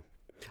don't know.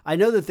 I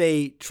know that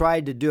they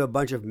tried to do a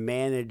bunch of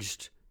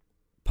managed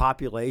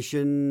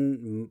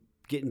population,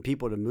 getting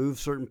people to move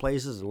certain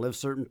places and live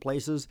certain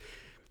places.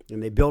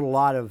 And they built a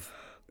lot of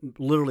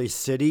literally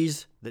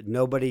cities that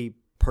nobody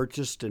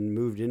purchased and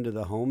moved into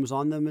the homes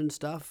on them and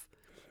stuff.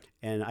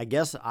 And I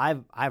guess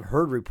I've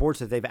heard reports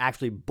that they've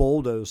actually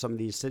bulldozed some of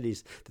these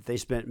cities that they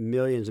spent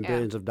millions and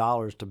billions of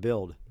dollars to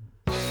build.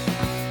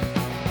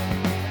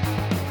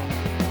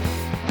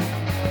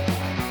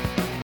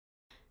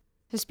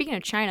 So speaking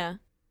of China,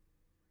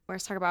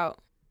 let's talk about,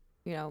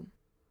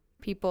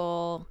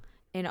 people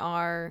in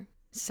our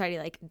society,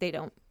 like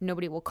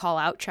nobody will call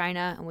out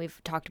China. And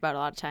we've talked about a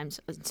lot of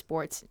times in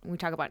sports. We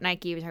talk about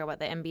Nike, we talk about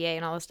the NBA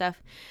and all this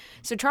stuff.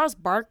 So Charles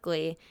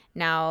Barkley,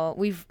 now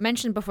we've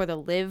mentioned before the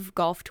LIV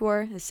Golf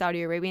Tour, the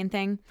Saudi Arabian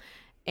thing,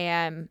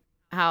 and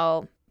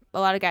how a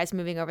lot of guys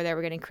moving over there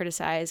were getting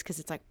criticized because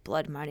it's like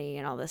blood money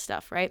and all this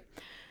stuff, right?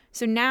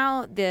 So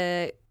now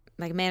the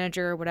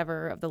manager or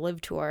whatever of the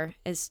LIV Tour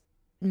is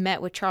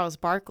met with Charles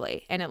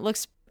Barkley, and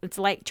it's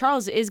like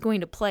Charles is going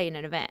to play in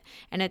an event,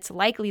 and it's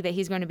likely that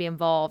he's going to be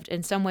involved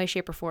in some way,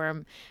 shape, or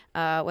form,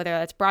 whether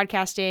that's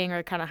broadcasting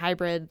or kind of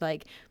hybrid,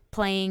 like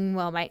playing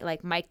while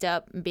mic'd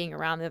up and being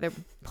around the other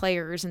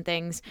players and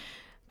things.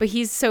 But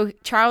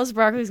Charles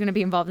Barkley is going to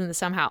be involved in this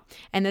somehow,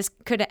 and this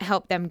could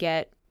help them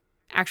get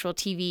actual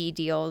TV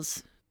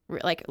deals,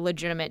 like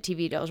legitimate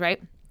TV deals,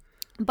 right?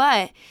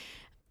 But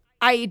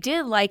I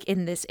did like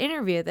in this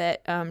interview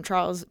that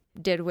Charles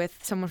did with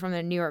someone from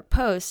the New York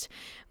Post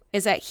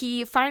is that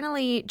he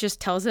finally just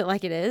tells it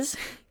like it is,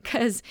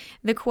 because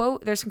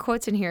there's some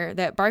quotes in here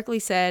that Barkley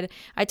said.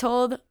 I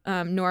told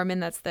Norman,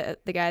 that's the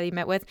guy that he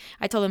met with,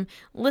 I told him,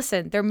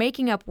 listen, they're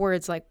making up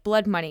words like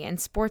blood money and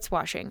sports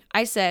washing.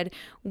 I said,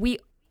 we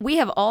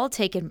have all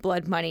taken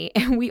blood money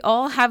and we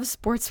all have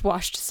sports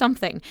washed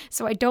something.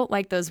 So I don't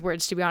like those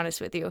words, to be honest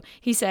with you.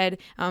 He said,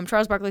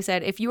 Charles Barkley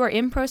said, if you are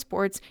in pro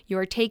sports, you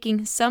are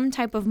taking some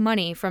type of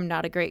money from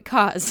not a great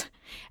cause.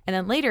 And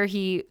then later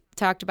he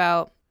talked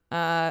about,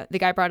 the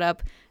guy brought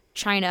up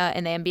China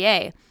and the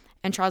NBA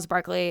and Charles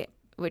Barkley,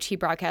 which he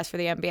broadcast for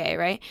the NBA,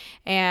 right?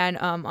 And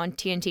on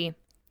TNT.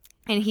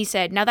 And he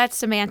said, now that's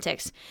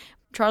semantics.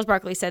 Charles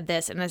Barkley said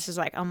this, and this is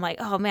I'm like,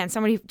 oh man,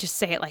 somebody just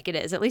say it like it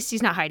is. At least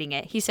he's not hiding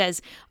it. He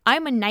says,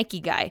 I'm a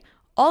Nike guy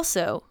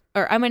also,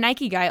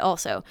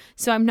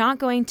 so I'm not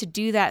going to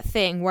do that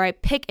thing where I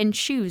pick and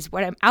choose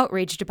what I'm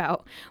outraged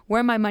about,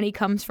 where my money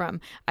comes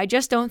from. I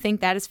just don't think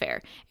that is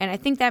fair, and I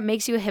think that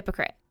makes you a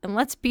hypocrite. And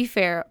let's be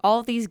fair,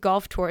 all these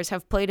golf tours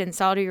have played in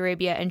Saudi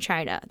Arabia and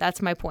China.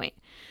 That's my point.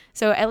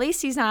 So at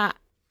least he's not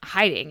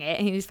hiding it.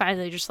 He's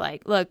finally just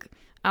like, look,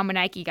 I'm a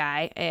Nike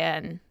guy,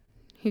 and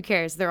who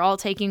cares? We're all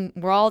taking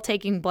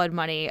blood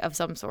money of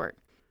some sort.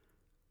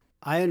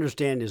 I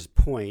understand his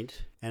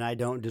point, and I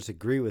don't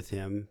disagree with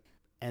him.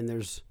 And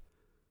there's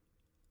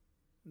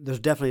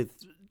definitely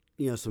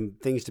some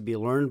things to be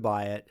learned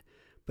by it,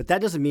 but that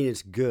doesn't mean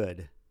it's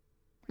good.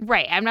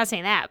 Right. I'm not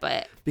saying that,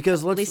 but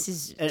because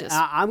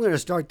I'm going to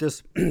start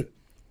this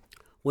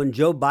when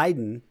Joe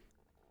Biden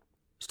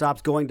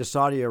stops going to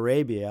Saudi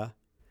Arabia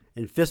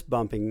and fist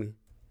bumping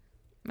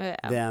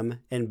them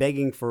and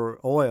begging for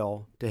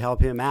oil to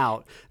help him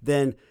out.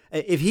 Then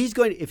if he's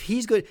going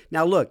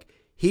now, look,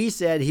 he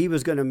said he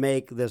was going to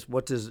make this,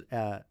 what's his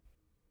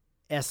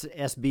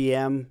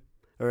SBM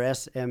or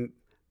SM.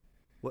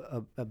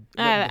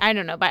 I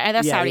don't know, but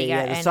that's Saudi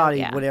guy. Yeah, the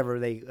Saudi, whatever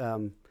they,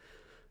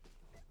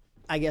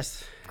 I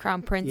guess.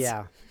 Crown Prince.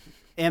 Yeah.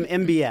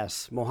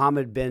 MBS,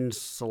 Mohammed bin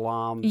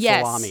Salami.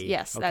 Yes,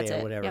 okay, that's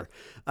it. Whatever.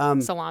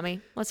 Yep. Salami.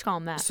 Let's call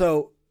him that.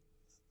 So,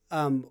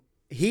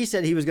 he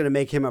said he was going to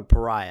make him a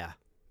pariah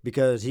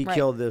because he Right.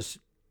 killed this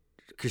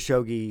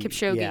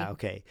Khashoggi. Yeah,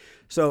 okay.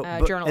 So,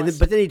 journalist.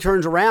 but then he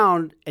turns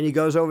around and he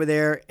goes over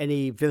there and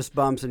he fist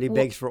bumps and he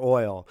begs for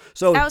oil.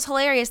 So that was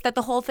hilarious that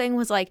the whole thing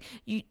was like,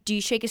 do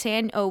you shake his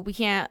hand? Oh, we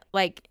can't,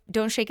 like,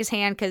 don't shake his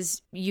hand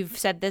because you've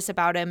said this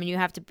about him and you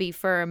have to be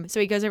firm. So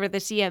he goes over to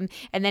see him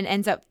and then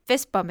ends up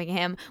fist bumping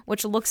him,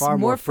 which looks Far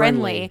more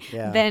friendly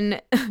yeah.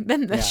 than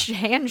the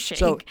handshake.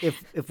 So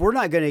if we're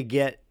not going to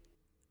get,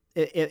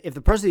 if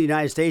the president of the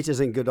United States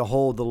isn't going to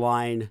hold the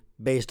line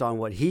based on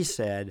what he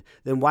said,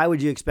 then why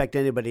would you expect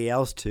anybody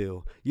else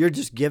to? You're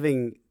just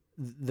giving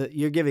the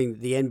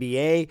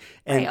NBA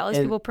and all these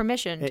people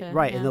permission to,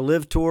 and the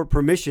Live Tour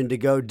permission to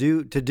go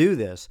do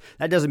this.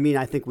 That doesn't mean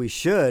I think we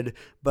should,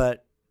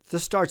 but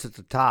this starts at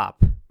the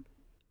top.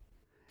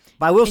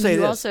 But I will say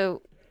this. You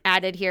also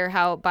added here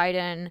how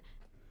Biden,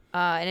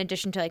 in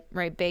addition to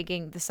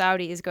begging the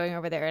Saudis going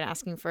over there and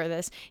asking for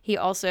this, he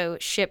also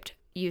shipped.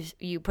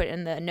 You put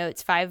in the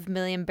notes 5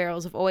 million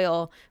barrels of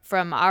oil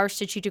from our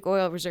strategic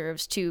oil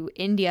reserves to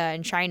India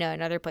and China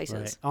and other places.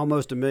 Right.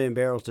 Almost 1 million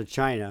barrels to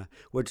China,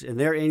 and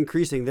they're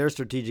increasing their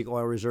strategic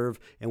oil reserve,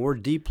 and we're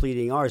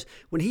depleting ours.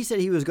 When he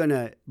said he was going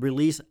to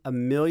release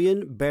 1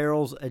 million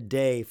barrels a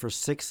day for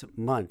 6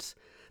 months,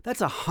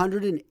 that's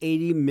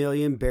 180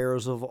 million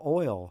barrels of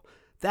oil.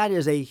 That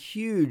is a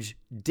huge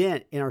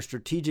dent in our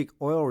strategic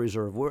oil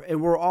reserve.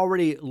 We're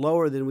already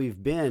lower than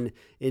we've been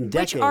in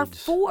decades. Which are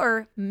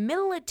for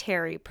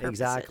military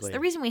purposes. Exactly. The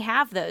reason we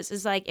have those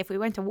is if we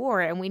went to war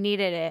and we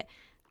needed it,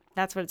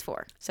 that's what it's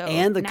for. So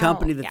and the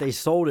company that they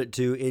sold it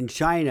to in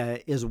China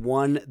is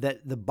one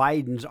that the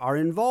Bidens are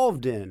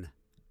involved in.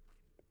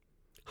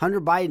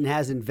 Hunter Biden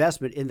has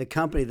investment in the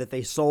company that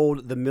they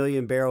sold the 1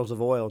 million barrels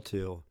of oil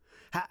to.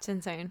 It's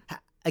insane.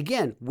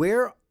 Again,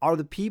 where are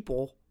the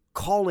people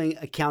calling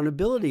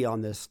accountability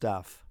on this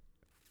stuff?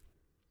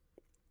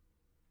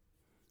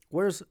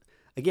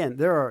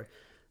 There are,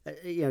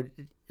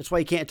 that's why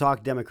you can't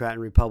talk Democrat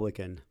and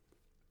Republican.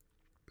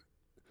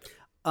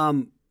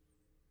 I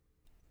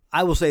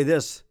will say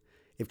this: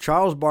 if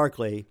Charles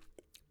Barkley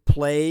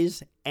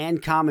plays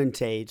and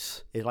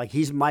commentates, like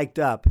he's mic'd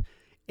up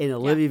in a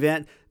live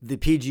event, the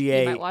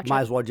PGA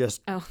might as well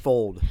just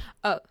fold.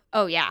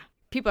 Oh yeah,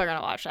 people are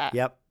gonna watch that.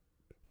 Yep.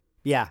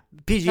 Yeah,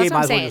 PGA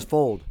might as well just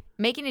fold.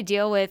 Making a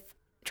deal with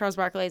Charles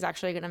Barkley is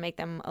actually going to make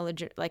them a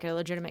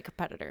legitimate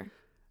competitor.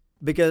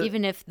 Because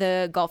even if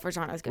the golfers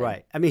aren't as good.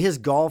 Right. I mean, his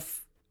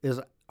golf is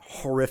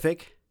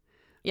horrific.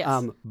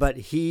 Yes. But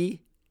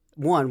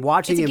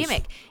watching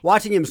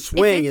him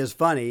swing is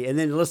funny, and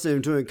then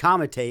listening to him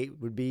commentate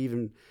would be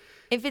even.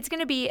 If it's going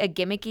to be a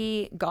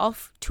gimmicky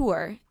golf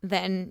tour,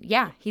 then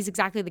yeah, he's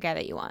exactly the guy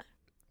that you want.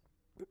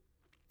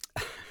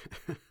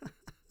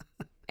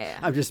 Yeah.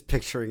 I'm just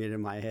picturing it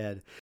in my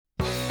head.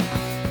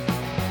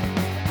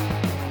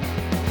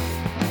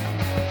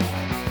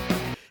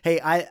 Hey,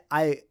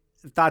 I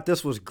thought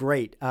this was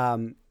great.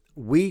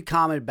 We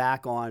commented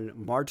back on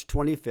March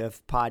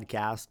 25th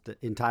podcast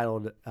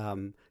entitled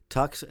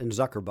Tucks and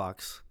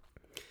Zuckerbucks.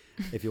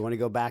 If you want to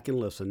go back and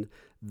listen,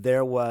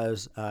 there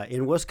was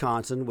in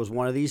Wisconsin was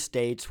one of these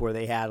states where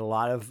they had a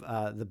lot of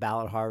the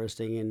ballot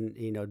harvesting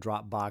and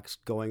drop box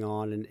going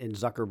on, and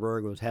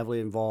Zuckerberg was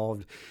heavily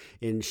involved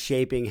in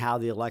shaping how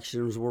the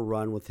elections were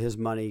run with his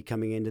money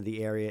coming into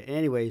the area.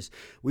 Anyways,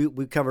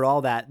 we covered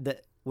all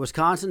that.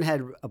 Wisconsin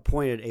had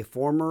appointed a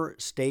former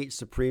state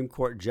Supreme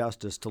Court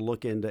justice to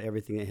look into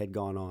everything that had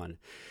gone on.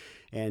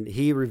 And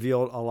he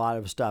revealed a lot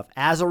of stuff.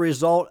 As a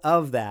result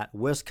of that,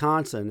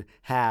 Wisconsin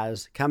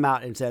has come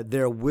out and said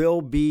there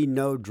will be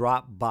no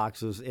drop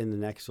boxes in the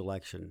next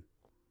election.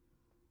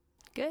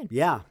 Good.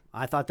 Yeah,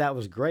 I thought that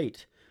was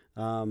great.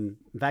 In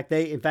fact,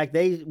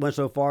 they went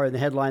so far in the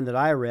headline that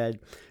I read,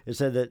 it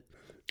said that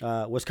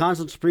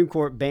Wisconsin Supreme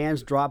Court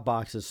bans drop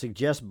boxes,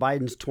 suggests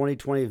Biden's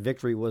 2020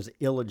 victory was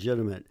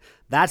illegitimate.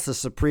 That's the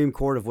Supreme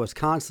Court of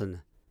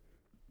Wisconsin.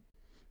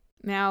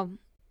 Now,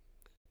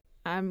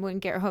 I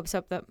wouldn't get our hopes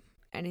up that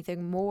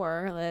anything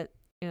more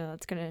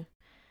that's going to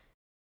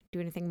do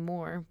anything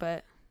more,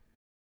 but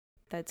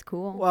that's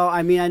cool. Well,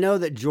 I mean, I know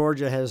that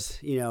Georgia has,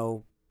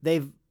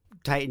 they've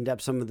tightened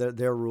up some of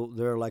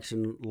their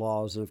election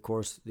laws, and of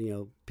course,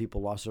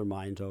 people lost their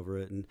minds over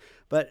it.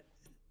 But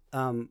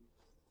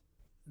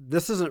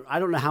this isn't. I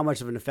don't know how much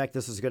of an effect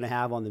this is going to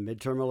have on the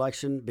midterm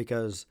election,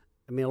 because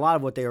I mean, a lot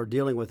of what they are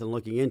dealing with and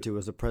looking into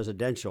is the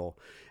presidential,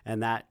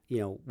 and that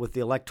with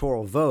the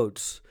electoral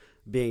votes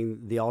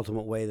being the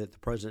ultimate way that the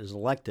president is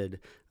elected,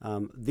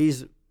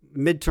 these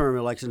midterm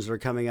elections that are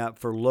coming up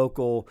for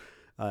local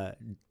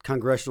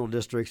congressional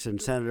districts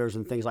and senators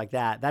and things like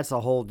that, that's a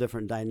whole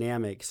different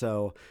dynamic.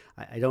 So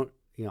I don't,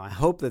 I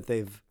hope that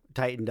they've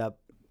tightened up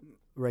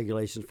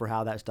regulations for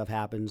how that stuff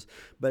happens.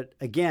 But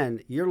again,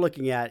 you're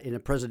looking at in a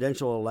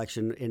presidential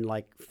election in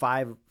like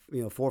 4,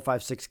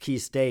 5, 6 key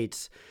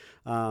states,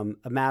 a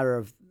matter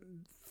of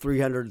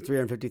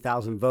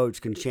 350,000 votes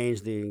can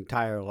change the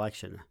entire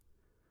election,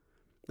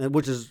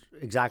 which is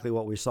exactly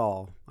what we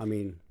saw. I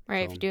mean,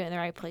 right. If you do it in the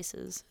right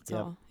places, that's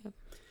all. Yep.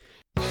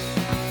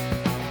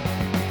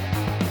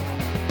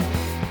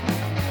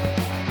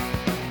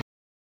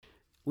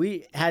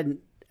 we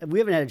haven't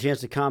had a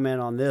chance to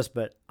comment on this,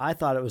 but I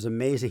thought it was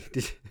amazing.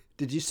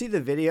 Did you see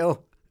the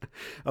video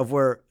of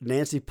where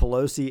Nancy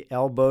Pelosi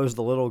elbows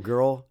the little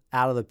girl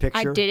out of the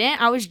picture? I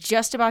didn't. I was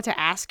just about to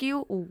ask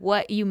you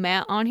what you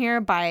meant on here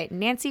by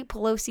Nancy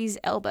Pelosi's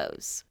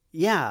elbows.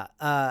 Yeah.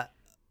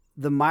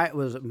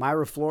 Was it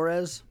Myra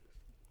Flores,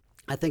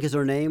 I think is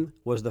her name,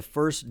 was the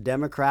first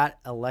Democrat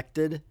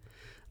elected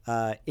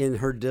in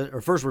her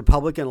or first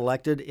Republican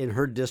elected in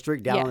her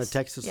district down on the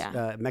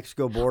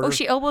Texas-Mexico border. Oh,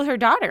 she elbowed her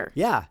daughter.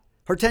 Yeah.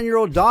 Her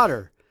 10-year-old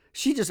daughter.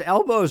 She just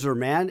elbows her,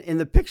 man, in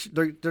the picture.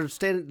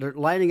 They're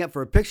lining up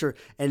for a picture,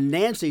 and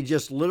Nancy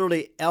just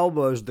literally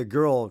elbows the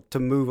girl to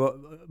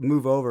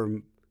move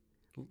over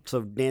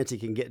so Nancy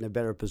can get in a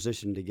better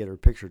position to get her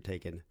picture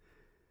taken.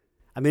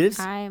 I mean,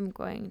 I'm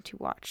going to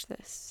watch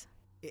this.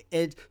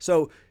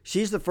 So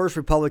she's the first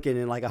Republican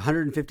in like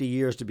 150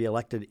 years to be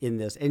elected in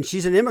this, and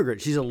she's an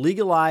immigrant. She's a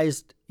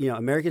legalized,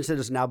 American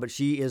citizen now, but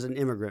she is an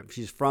immigrant.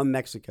 She's from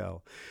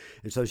Mexico,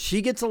 and so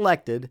she gets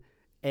elected.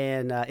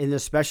 And in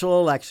this special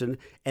election,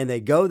 and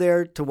they go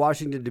there to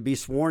Washington to be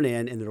sworn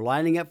in, and they're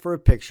lining up for a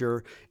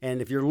picture.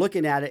 And if you're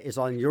looking at it, it's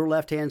on your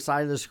left-hand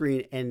side of the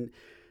screen, and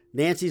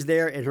Nancy's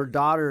there, and her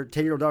daughter,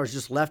 10-year-old daughter, is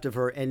just left of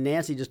her, and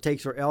Nancy just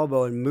takes her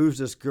elbow and moves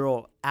this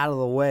girl out of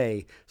the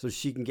way so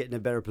she can get in a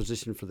better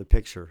position for the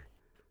picture.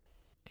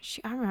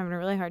 I'm having a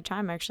really hard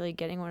time actually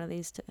getting one of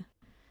these to.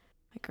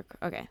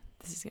 Okay,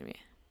 this is gonna be.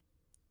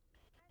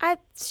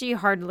 She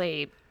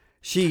hardly.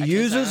 She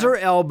uses her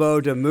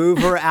elbow to move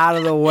her out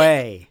of the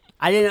way.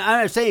 I'm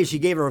not saying she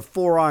gave her a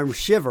forearm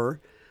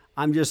shiver.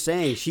 I'm just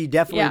saying she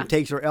definitely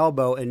takes her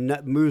elbow and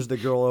moves the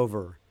girl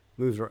over.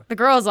 Moves her. The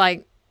girl's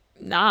like,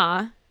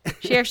 nah.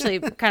 She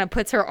actually kind of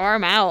puts her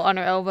arm out on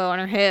her elbow on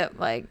her hip.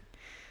 Like,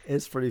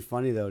 it's pretty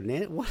funny though.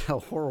 What a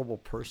horrible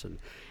person.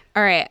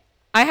 All right,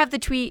 I have the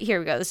tweet. Here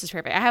we go. This is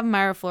perfect. I have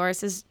Myra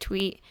Flores'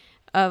 tweet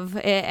of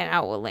it, and I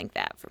will link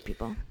that for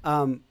people.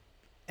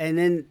 And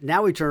then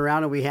now we turn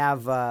around and we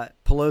have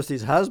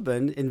Pelosi's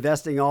husband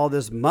investing all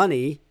this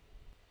money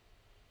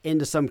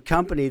into some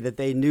company that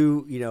they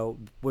knew,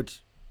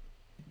 which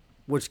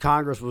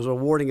Congress was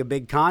awarding a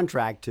big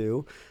contract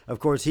to. Of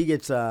course, he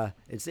gets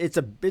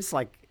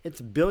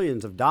it's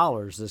billions of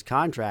dollars, this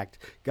contract,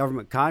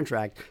 government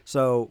contract.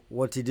 So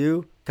what's he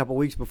do? A couple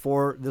weeks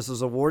before this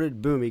is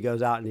awarded, boom, he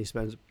goes out and he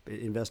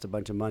invests a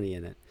bunch of money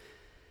in it.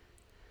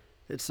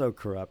 It's so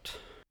corrupt.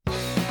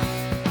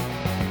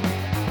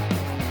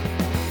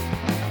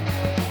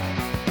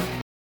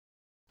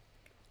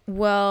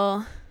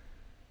 Well,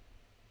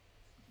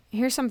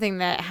 here's something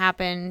that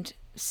happened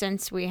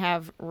since we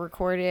have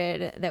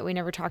recorded that we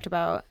never talked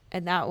about,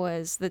 and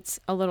that's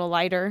a little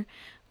lighter,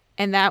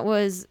 and that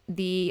was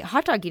the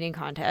hot dog eating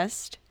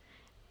contest.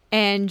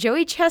 And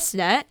Joey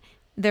Chestnut,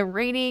 the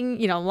reigning,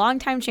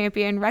 longtime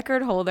champion,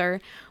 record holder,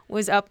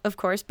 was up, of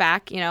course,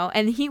 back,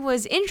 and he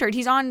was injured.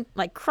 He's on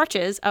like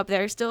crutches up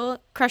there, still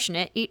crushing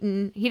it,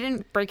 eating. He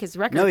didn't break his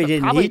record. No, he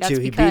didn't need to.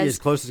 He beat his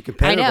closest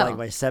competitor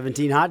by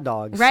 17 hot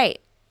dogs.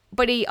 Right.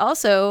 But he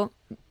was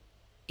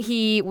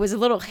a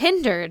little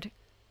hindered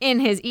in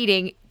his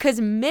eating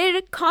because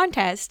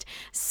mid-contest,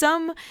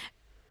 some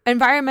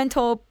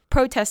environmental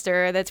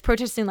protester that's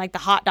protesting like the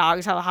hot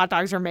dogs, how the hot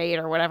dogs are made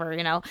or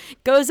whatever,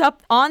 goes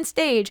up on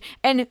stage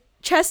and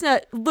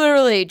Chestnut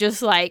literally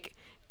just like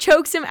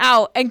chokes him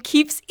out and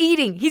keeps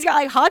eating. He's got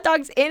like hot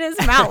dogs in his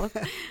mouth.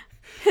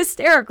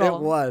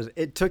 Hysterical.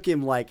 It took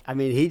him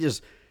he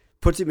just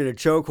puts him in a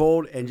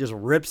chokehold and just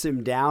rips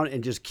him down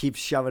and just keeps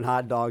shoving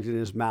hot dogs in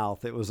his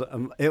mouth. It was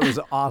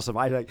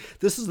awesome.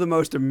 This is the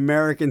most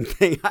American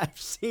thing I've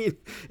seen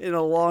in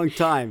a long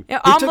time. It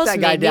almost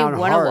made me want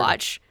to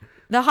watch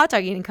the hot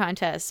dog eating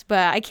contest,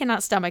 but I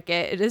cannot stomach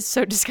it. It is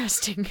so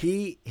disgusting.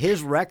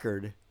 His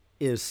record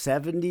is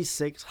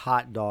 76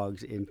 hot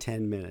dogs in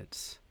 10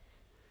 minutes.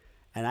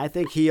 And I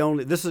think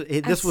this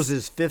was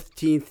his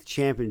 15th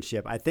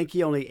championship. I think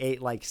he only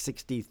ate like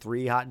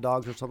 63 hot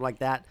dogs or something like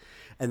that.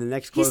 And the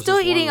next closest he's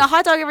still eating a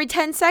hot dog every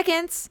 10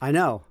 seconds. I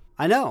know.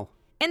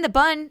 In the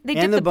bun. They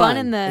dip the bun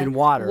in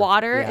water.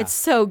 Yeah. It's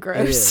so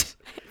gross.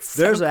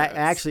 There's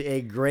actually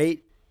a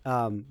great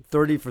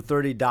 30 for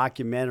 30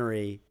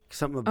 documentary,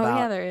 something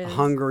about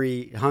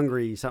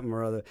hungry something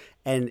or other.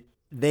 And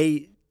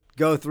they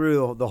go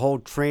through the whole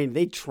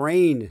they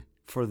train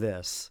for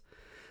this.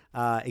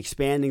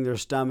 Expanding their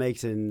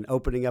stomachs and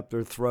opening up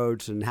their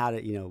throats and how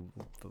to,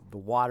 the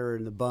water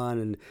in the bun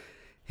and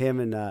him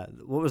and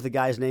what was the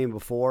guy's name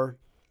before?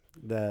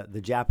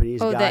 The Japanese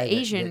guy. The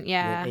Asian,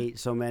 that ate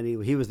so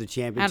many. He was the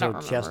champion.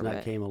 So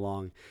Chestnut came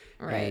along.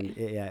 Right.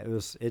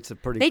 And it's a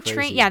pretty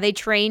crazy. They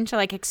train to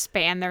like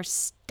expand their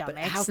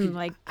stomachs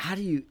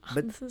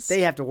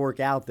they have to work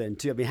out then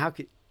too. I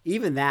mean,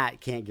 even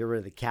that can't get rid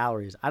of the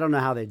calories. I don't know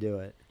how they do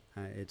it.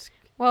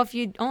 Well, if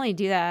you only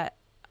do that,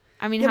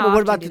 I mean, but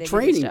what about the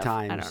training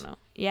times? I don't know.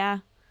 Yeah.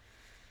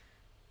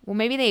 Well,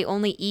 maybe they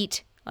only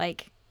eat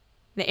like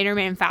the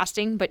intermittent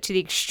fasting, but to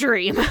the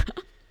extreme.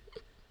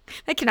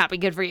 That cannot be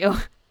good for you.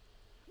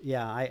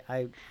 Yeah,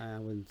 I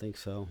wouldn't think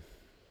so.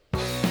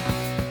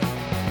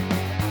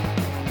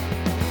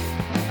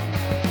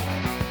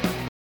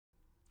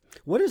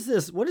 What is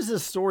this? What is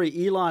this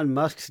story? Elon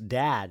Musk's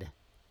dad.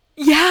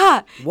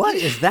 Yeah. What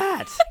is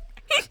that?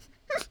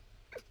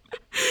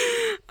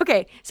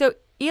 Okay, so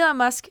Elon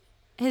Musk,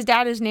 his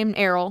dad is named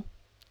Errol.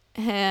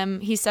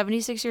 He's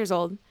 76 years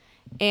old,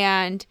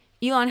 and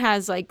Elon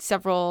has like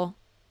several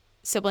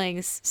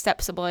siblings,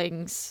 step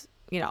siblings,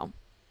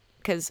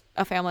 because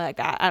a family like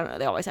that, I don't know,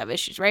 they always have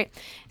issues, right?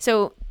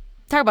 So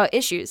talk about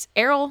issues.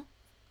 Errol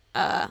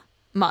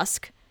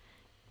Musk,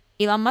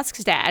 Elon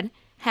Musk's dad,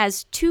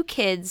 has 2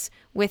 kids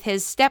with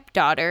his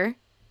stepdaughter,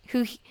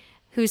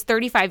 who's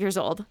 35 years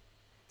old.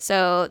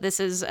 So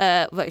this is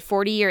a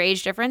 40-year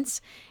age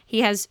difference.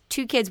 He has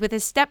 2 kids with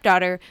his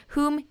stepdaughter,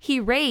 whom he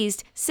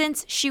raised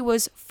since she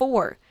was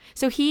 4.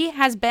 So he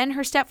has been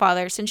her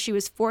stepfather since she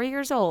was 4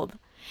 years old.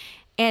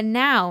 And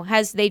now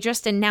they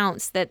just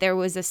announced that there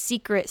was a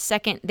secret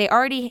second.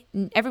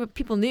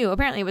 People knew.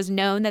 Apparently it was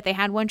known that they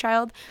had one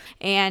child,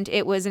 and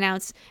it was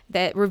announced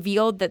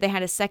revealed that they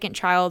had a second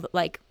child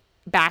like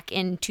back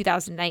in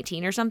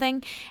 2019 or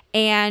something.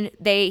 And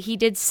he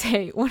did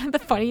say, one of the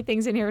funny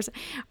things in here is,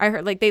 I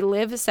heard like they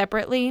live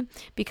separately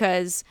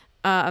because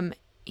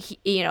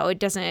it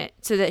doesn't,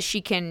 so that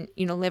she can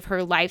live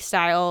her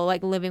lifestyle.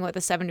 Like living with a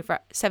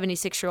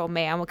 76-year-old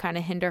man will kind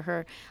of hinder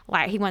her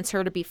life. He wants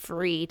her to be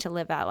free to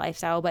live that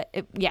lifestyle, but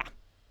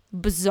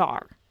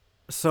bizarre.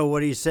 So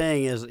what he's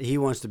saying is he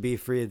wants to be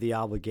free of the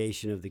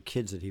obligation of the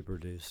kids that he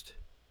produced.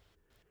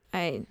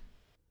 I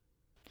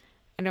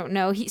don't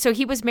know.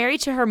 He was married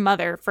to her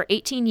mother for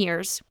 18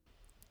 years,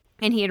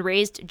 and he had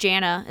raised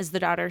Jana as the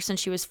daughter since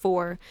she was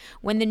 4.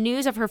 When the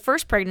news of her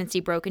first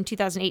pregnancy broke in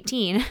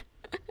 2018,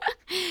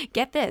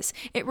 get this,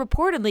 it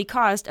reportedly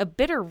caused a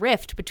bitter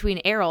rift between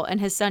Errol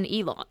and his son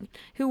Elon,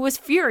 who was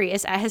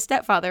furious at his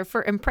stepfather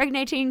for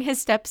impregnating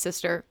his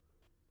stepsister.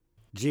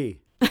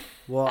 Gee,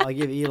 well, I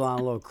give Elon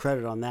a little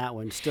credit on that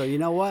one. Still, you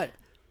know what?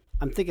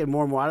 I'm thinking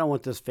more and more, I don't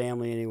want this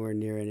family anywhere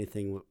near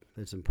anything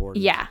that's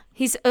important. Yeah.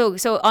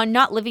 So on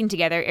not living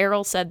together,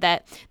 Errol said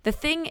that the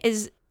thing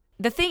is,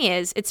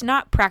 it's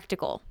not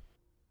practical.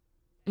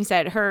 He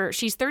said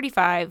she's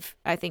 35.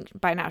 I think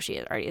by now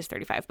she already is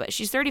 35, but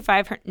she's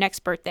 35 her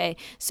next birthday.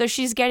 So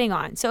she's getting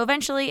on. So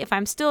eventually, if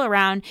I'm still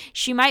around,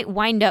 she might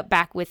wind up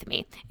back with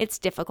me. It's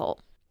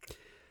difficult.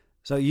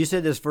 So you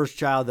said this first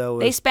child, though,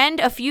 they spend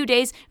a few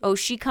days. Oh,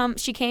 she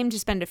came to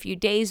spend a few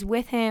days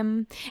with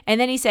him.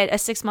 And then he said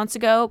 6 months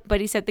ago,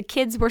 but he said the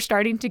kids were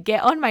starting to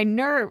get on my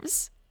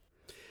nerves.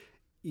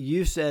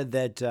 You said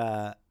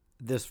that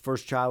this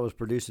first child was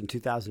produced in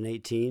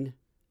 2018?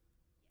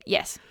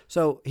 Yes.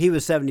 So he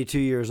was 72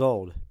 years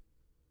old.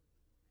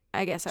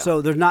 I guess so.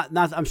 So there's not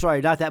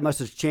that much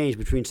has changed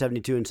between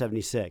 72 and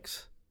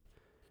 76.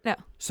 No.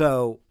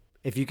 So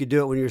if you could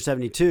do it when you're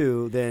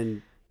 72,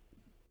 then...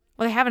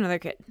 Well, they have another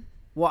kid.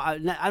 Well,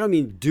 I don't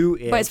mean do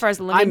it. But as far as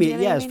living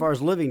together? Yeah, as far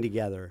as living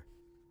together.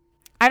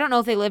 I don't know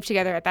if they lived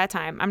together at that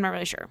time. I'm not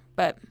really sure.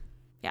 But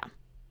yeah.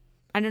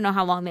 I don't know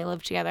how long they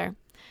lived together.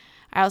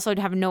 I also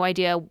have no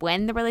idea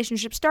when the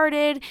relationship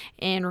started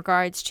in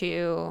regards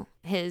to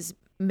his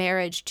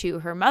marriage to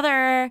her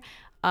mother.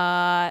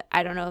 I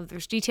don't know if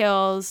there's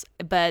details,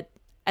 but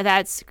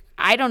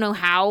I don't know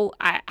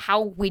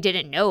how we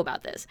didn't know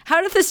about this.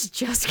 How did this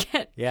just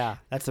get? Yeah,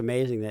 that's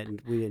amazing that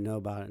we didn't know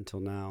about it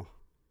until now.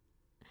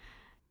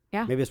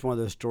 Yeah. Maybe it's one of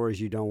those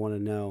stories you don't want to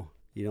know.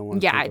 You don't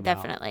want to think about.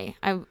 Definitely.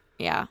 I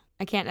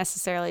can't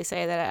necessarily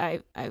say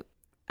that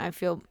I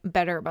feel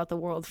better about the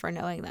world for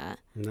knowing that.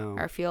 No.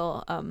 Or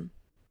feel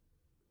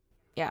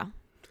yeah.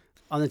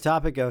 On the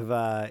topic of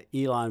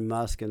Elon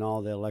Musk and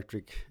all the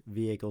electric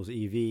vehicles,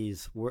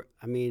 EVs,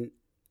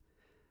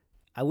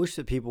 I wish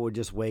that people would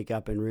just wake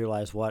up and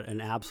realize what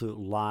an absolute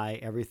lie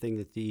everything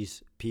that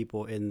these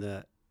people in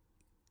the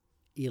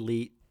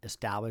elite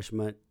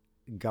establishment,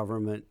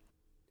 government,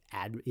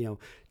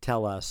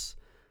 tell us,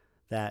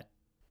 that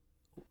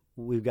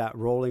we've got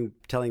rolling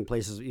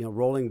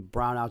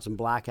brownouts and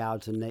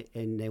blackouts,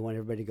 and they want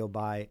everybody to go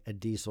buy a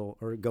diesel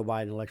or go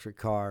buy an electric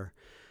car.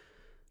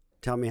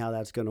 Tell me how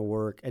that's going to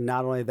work. And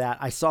not only that,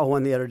 I saw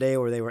one the other day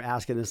where they were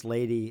asking this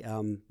lady,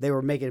 they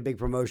were making a big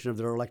promotion of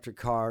their electric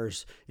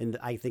cars. And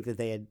I think that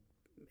they had,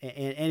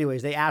 and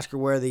anyways, they asked her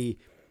where the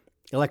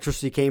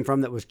electricity came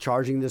from that was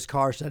charging this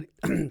car setting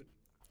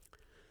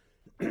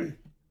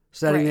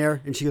Right.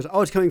 there. And she goes,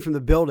 oh, it's coming from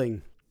the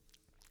building.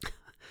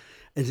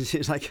 And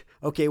she's like,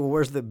 okay, well,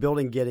 where's the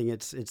building getting?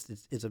 It's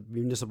a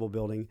municipal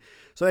building.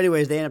 So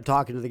anyways, they end up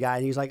talking to the guy,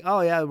 and he's like,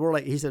 oh yeah, we're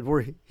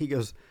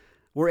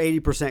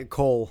 80%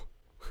 coal.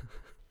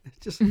 It's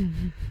just,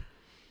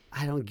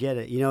 I don't get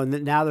it.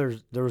 And now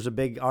there was a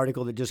big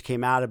article that just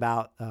came out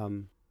about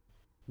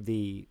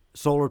the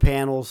solar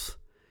panels.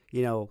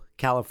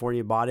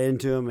 California bought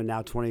into them, and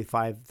now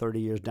 25, 30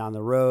 years down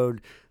the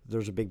road,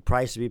 there's a big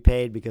price to be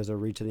paid because they're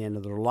reaching the end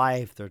of their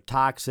life. They're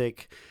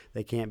toxic.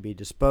 They can't be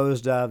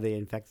disposed of. They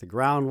infect the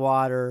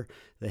groundwater.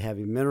 They have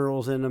heavy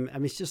minerals in them.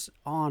 It's just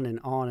on and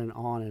on and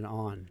on and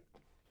on.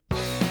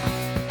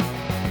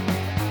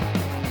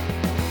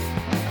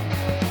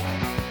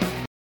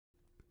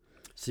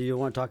 So you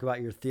want to talk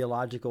about your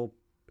theological?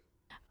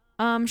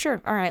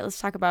 Sure. All right. Let's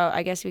talk about.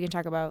 I guess we can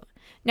talk about.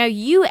 Now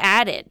you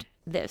added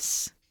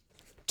this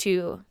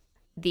to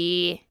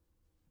the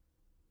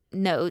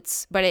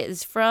notes, but it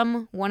is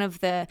from one of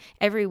the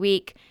every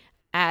week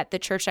at the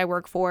church I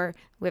work for.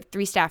 We have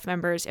 3 staff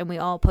members, and we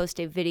all post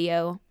a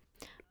video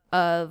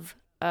of.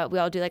 We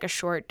all do like a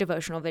short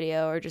devotional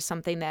video, or just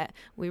something that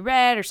we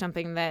read, or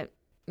something that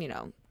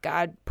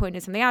God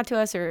pointed something out to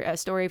us, or a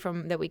story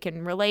from that we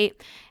can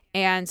relate.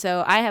 And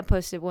so I have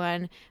posted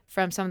one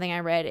from something I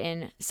read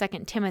in 2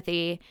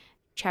 Timothy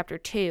chapter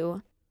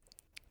 2,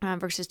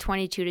 verses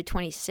 22 to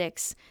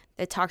 26,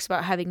 that talks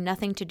about having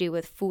nothing to do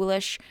with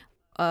foolish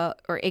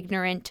or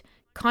ignorant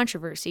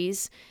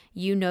controversies.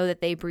 You know that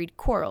they breed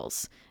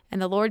quarrels.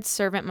 And the Lord's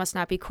servant must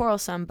not be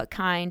quarrelsome, but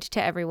kind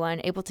to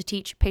everyone, able to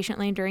teach,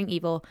 patiently enduring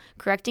evil,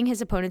 correcting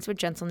his opponents with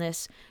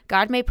gentleness.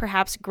 God may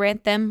perhaps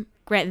grant them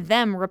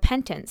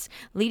repentance,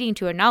 leading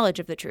to a knowledge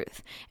of the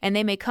truth, and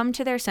they may come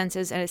to their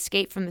senses and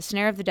escape from the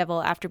snare of the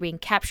devil after being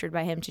captured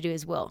by him to do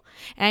his will.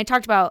 And I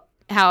talked about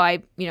how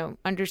I,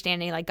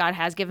 understanding like God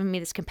has given me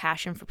this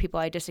compassion for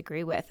people I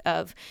disagree with,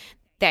 of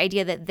the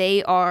idea that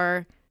they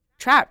are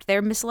trapped,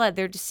 they're misled,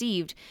 they're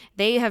deceived,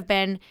 they have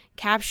been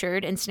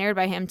captured and snared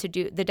by him to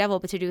do the devil,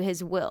 but to do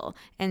his will.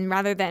 And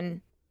rather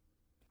than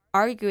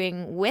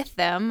arguing with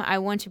them, I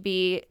want to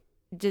be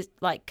just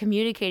like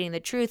communicating the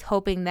truth,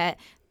 hoping that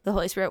the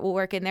Holy Spirit will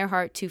work in their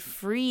heart to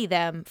free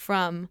them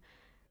from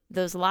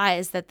those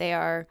lies that they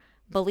are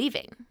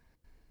believing.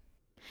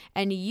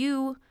 And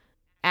you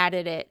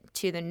added it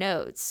to the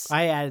notes.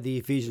 I added the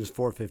Ephesians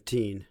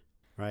 4:15,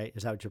 right?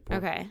 Is that what your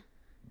point? Okay.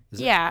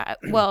 Yeah.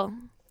 Well,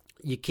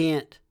 you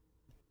can't.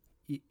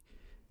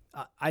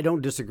 I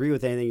don't disagree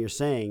with anything you're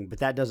saying, but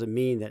that doesn't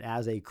mean that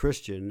as a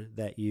Christian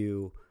that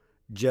you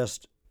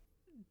just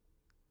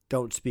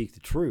don't speak the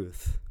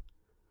truth.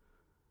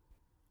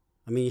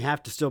 I mean, you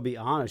have to still be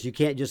honest. You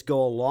can't just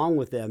go along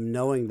with them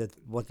knowing that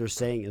what they're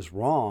saying is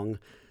wrong.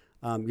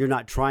 You're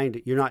not trying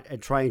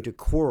to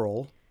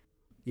quarrel.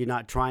 You're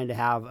not trying to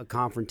have a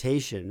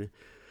confrontation.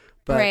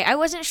 But right. I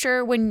wasn't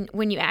sure when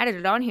you added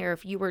it on here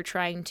if you were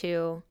trying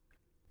to.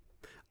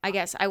 I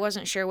guess I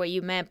wasn't sure what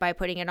you meant by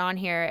putting it on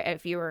here,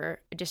 if you were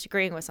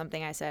disagreeing with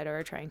something I said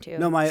or trying to.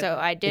 No, so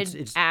I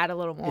did add a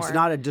little more. It's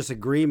not a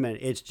disagreement.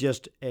 It's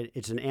just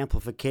it's an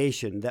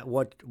amplification. That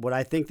what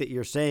I think that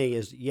you're saying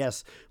is,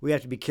 yes, we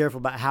have to be careful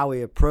about how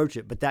we approach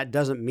it, but that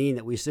doesn't mean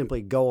that we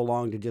simply go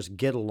along to just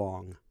get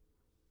along.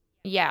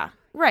 Yeah,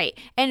 right.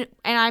 And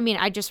I mean,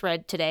 I just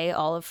read today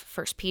all of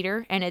 1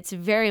 Peter, and it's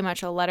very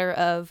much a letter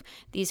of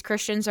these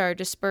Christians are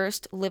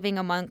dispersed, living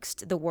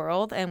amongst the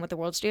world and what the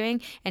world's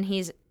doing, and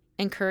he's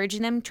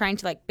encouraging them, trying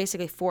to like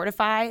basically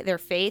fortify their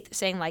faith,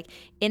 saying like,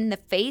 in the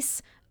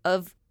face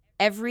of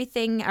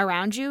everything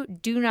around you,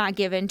 do not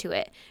give into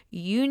it.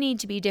 You need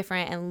to be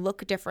different and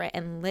look different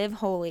and live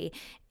holy,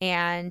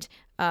 and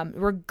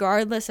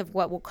regardless of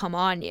what will come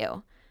on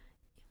you,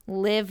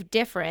 live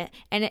different.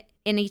 And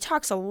he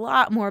talks a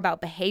lot more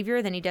about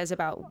behavior than he does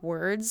about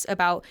words.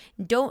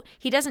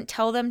 He doesn't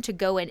tell them to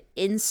go and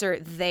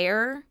insert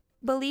their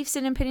beliefs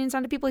and opinions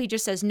onto people. He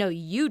just says, no,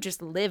 you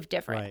just live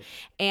different. Right.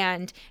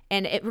 And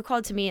it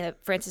recalled to me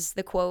that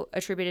the quote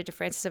attributed to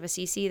Francis of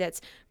Assisi,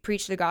 that's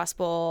preach the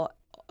gospel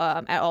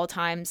at all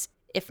times,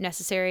 if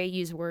necessary,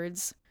 use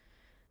words,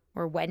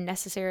 or when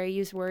necessary,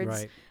 use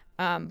words.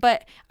 Right.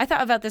 But I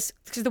thought about this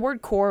because the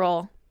word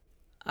quarrel,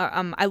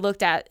 I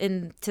looked at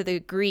into the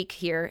Greek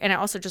here, and I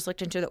also just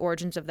looked into the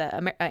origins of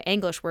the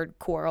English word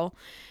quarrel.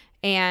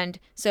 And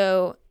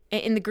so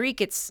in the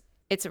Greek, it's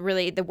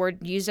really, the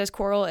word used as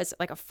quarrel is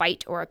like a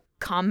fight or a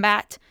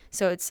combat.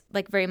 So it's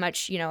like very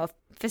much, a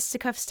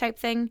fisticuffs type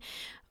thing.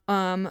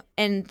 And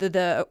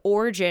the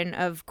origin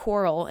of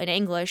quarrel in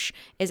English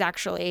is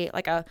actually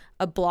like a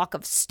block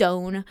of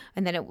stone.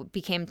 And then it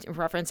became a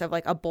reference of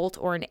like a bolt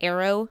or an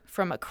arrow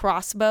from a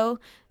crossbow.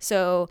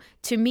 So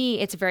to me,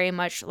 it's very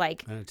much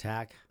like an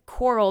attack.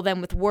 Quarrel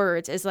then with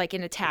words is like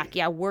an attack.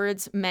 Yeah,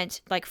 words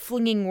meant like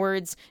flinging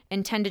words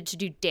intended to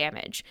do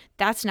damage.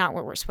 That's not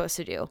what we're supposed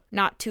to do,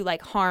 not to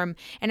like harm.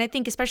 And I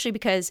think especially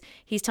because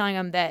he's telling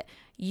them that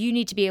we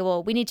need to be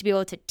able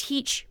to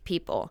teach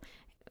people,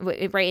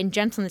 right, in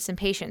gentleness and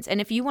patience. And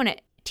if you want to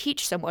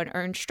teach someone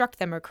or instruct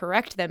them or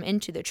correct them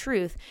into the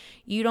truth,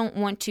 you don't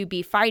want to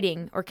be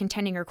fighting or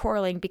contending or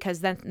quarreling,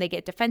 because then they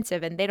get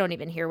defensive and they don't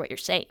even hear what you're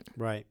saying.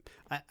 Right.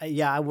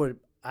 I would.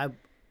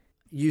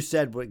 You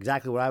said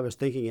exactly what I was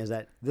thinking, is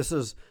that this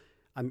is,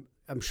 I'm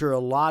sure a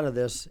lot of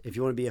this, if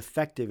you want to be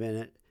effective in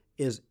it,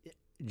 is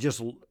just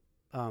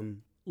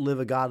live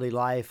a godly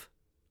life,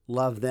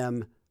 love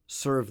them,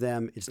 serve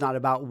them. It's not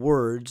about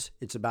words,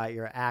 it's about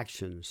your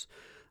actions.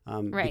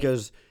 Right.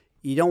 Because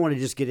you don't want to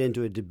just get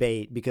into a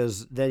debate,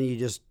 because then you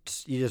just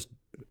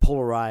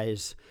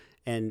polarize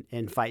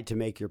and fight to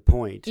make your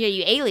point. Yeah,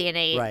 you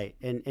alienate. Right.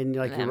 And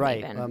like you're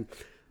right.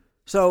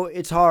 So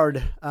it's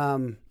hard.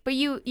 But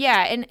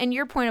and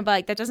your point about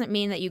like, that doesn't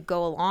mean that you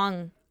go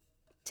along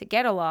to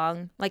get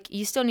along. Like,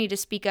 you still need to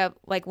speak up,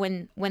 like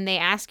when they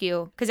ask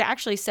you, because it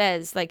actually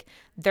says like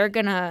they're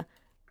gonna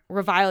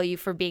revile you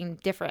for being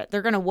different.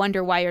 They're going to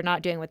wonder why you're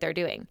not doing what they're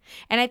doing.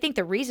 And I think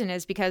the reason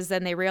is because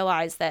then they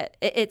realize that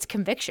it's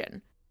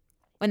conviction.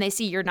 When they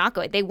see you're not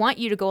going, they want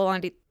you to go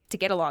along to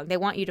get along. They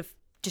want you to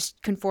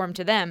just conform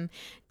to them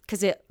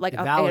because it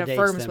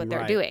affirms them, what they're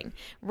right. doing.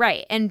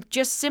 Right. And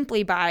just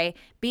simply by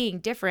being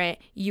different,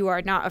 you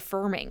are not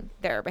affirming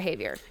their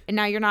behavior. And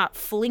now you're not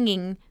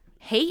flinging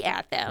hate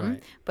at them,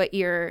 Right. but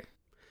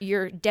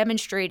you're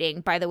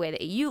demonstrating by the way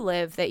that you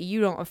live that you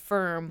don't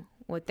affirm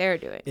what they're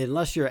doing.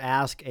 Unless you're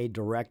asked a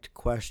direct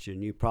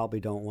question, you probably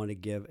don't want to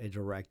give a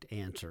direct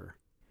answer.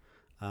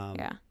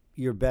 Yeah.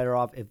 You're better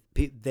off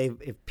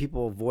if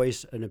people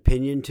voice an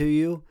opinion to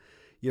you,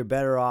 you're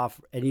better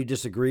off, and you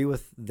disagree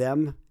with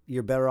them,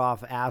 you're better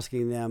off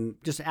asking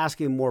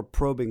more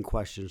probing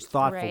questions,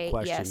 thoughtful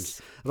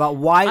questions about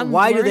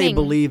why do they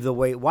believe the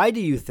way, why do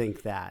you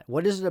think that?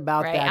 What is it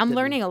about that? I'm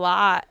learning a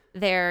lot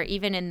there,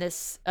 even in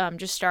this,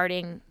 just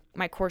starting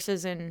my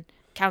courses in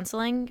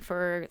counseling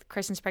for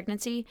Kristen's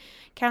pregnancy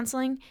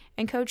counseling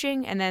and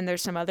coaching. And then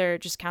there's some other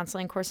just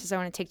counseling courses I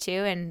want to take too.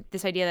 And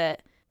this idea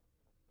that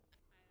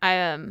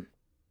I'm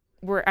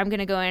going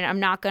to go in, I'm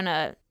not going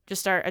to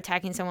just start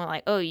attacking someone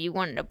like, oh, you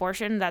want an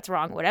abortion? That's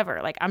wrong,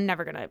 whatever. Like, I'm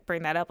never going to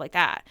bring that up like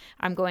that.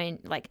 I'm going,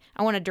 like,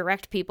 I want to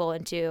direct people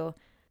into,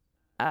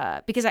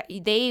 because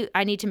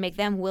I need to make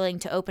them willing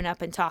to open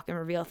up and talk and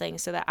reveal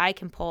things so that I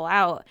can pull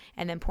out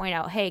and then point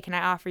out, hey, can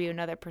I offer you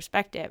another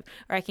perspective?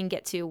 Or I can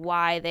get to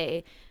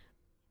why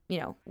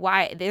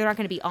why they're not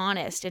going to be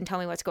honest and tell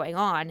me what's going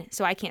on.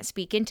 So I can't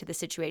speak into the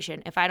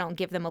situation if I don't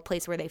give them a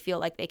place where they feel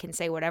like they can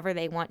say whatever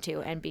they want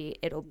to and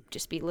it'll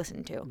just be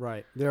listened to.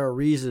 Right. There are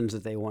reasons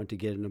that they want to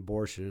get an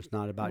abortion. It's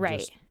not about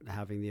right. just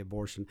having the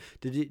abortion.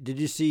 Did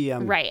you see?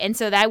 Right. And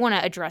so I want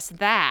to address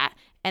that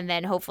and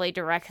then hopefully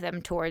direct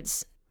them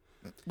towards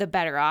the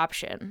better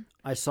option.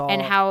 I saw.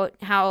 And how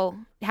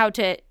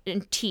to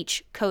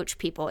coach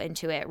people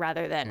into it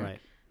rather than right.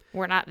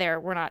 we're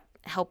not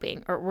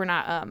helping, or we're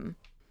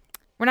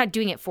not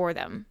doing it for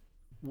them.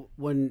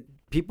 When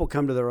people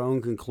come to their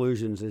own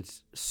conclusions,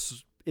 it's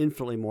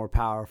infinitely more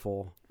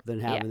powerful than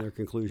having their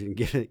conclusion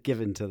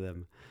given to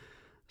them.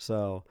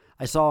 So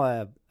I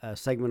saw a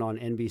segment on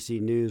NBC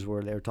News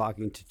where they were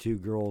talking to two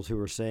girls who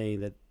were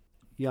saying that,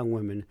 young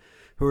women,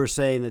 who were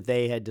saying that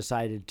they had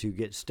decided to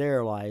get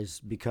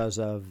sterilized because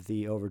of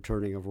the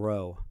overturning of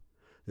Roe.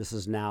 This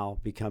is now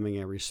becoming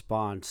a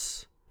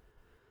response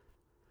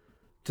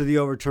to the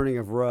overturning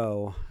of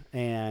Roe.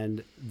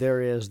 And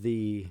there is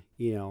the,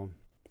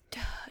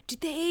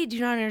 They do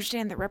not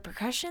understand the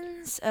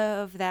repercussions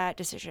of that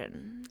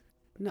decision.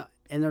 No,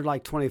 and they're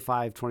like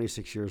 25,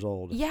 26 years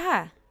old.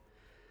 Yeah.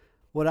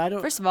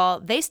 First of all,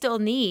 they still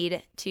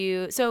need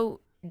to, so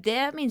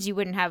that means you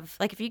wouldn't have,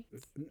 like, if you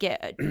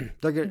get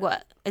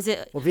what is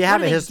it? Well, if you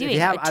have a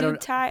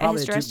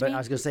hysterectomy, but I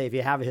was gonna say, if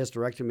you have a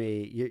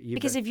hysterectomy,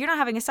 because if you're not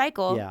having a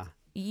cycle, they're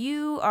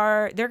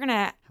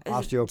gonna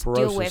osteoporosis.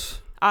 deal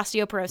with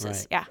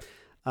osteoporosis. Right.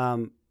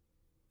 Yeah.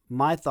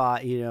 My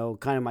thought,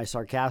 kind of my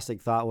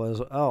sarcastic thought was,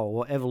 oh,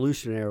 well,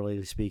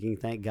 evolutionarily speaking,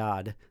 thank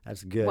God,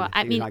 that's good. Well,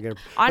 I mean, I'm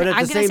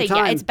gonna say,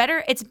 it's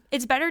better.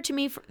 It's better to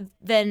me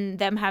than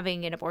them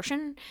having an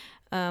abortion,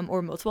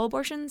 or multiple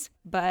abortions.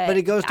 But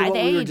it goes to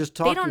what we were just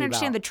talking about. They don't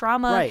understand the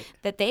trauma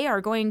that they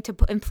are going to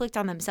inflict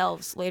on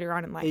themselves later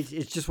on in life.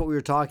 It's just what we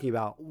were talking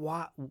about.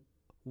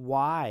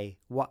 Why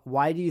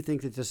do you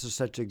think that this is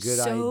such a good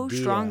idea? So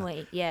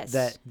strongly, yes.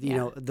 That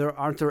there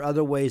aren't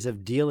other ways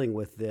of dealing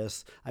with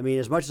this. I mean,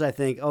 as much as I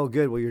think, oh,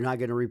 good, well, you're not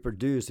going to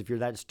reproduce. If you're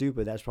that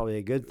stupid, that's probably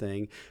a good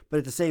thing. But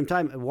at the same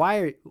time,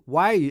 why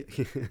are you?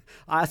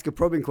 I ask a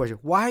probing question.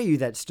 Why are you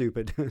that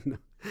stupid?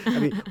 I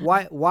mean,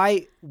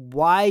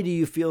 why do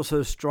you feel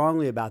so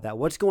strongly about that?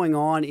 What's going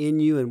on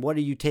in you, and what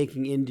are you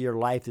taking into your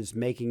life that's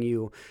making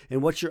you?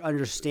 And what's your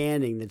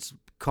understanding that's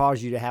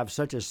caused you to have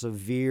such a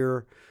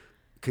severe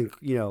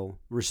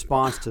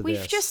response to this?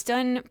 We've just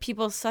done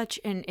people such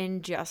an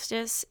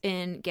injustice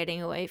in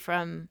getting away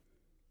from,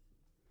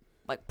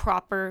 like,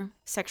 proper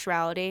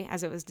sexuality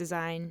as it was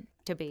designed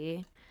to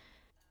be.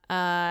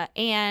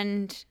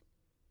 And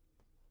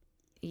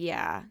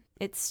yeah,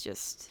 it's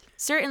just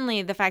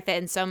certainly the fact that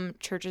in some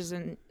churches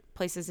and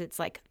places it's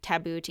like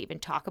taboo to even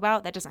talk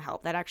about, that doesn't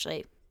help. That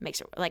actually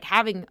makes it, like,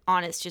 having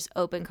honest, just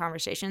open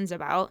conversations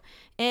about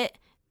it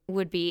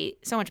would be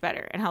so much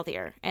better and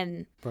healthier.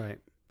 And right.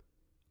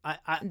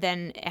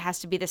 Then it has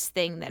to be this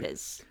thing that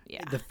is,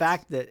 the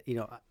fact that,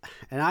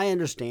 and I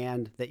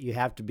understand that you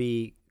have to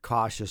be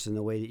cautious in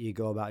the way that you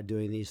go about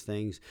doing these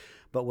things,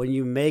 but when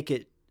you make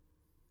it,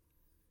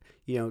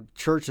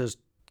 church has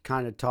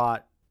kind of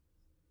taught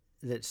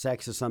that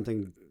sex is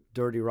something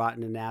dirty,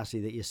 rotten, and nasty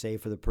that you say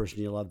for the person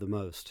you love the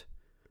most,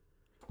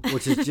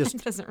 which is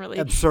just doesn't really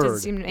absurd. Doesn't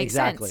seem to make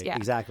sense. Yeah.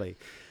 Exactly.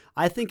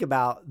 I think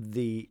about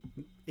the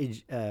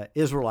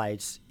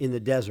Israelites in the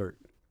desert.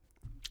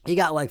 You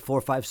got like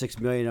 4, 5, 6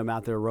 million of them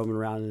out there roaming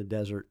around in the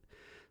desert,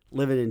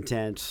 living in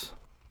tents,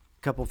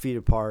 a couple feet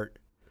apart.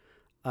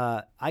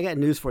 I got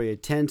news for you.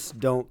 Tents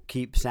don't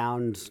keep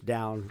sounds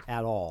down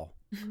at all.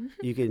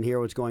 You can hear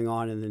what's going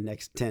on in the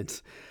next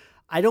tents.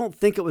 I don't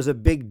think it was a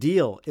big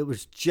deal. It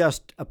was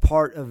just a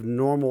part of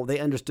normal. They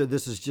understood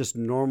this is just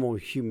normal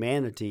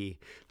humanity.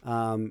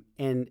 And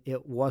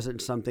it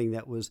wasn't something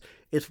that was,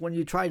 it's when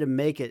you try to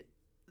make it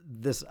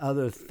this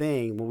other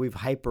thing, when we've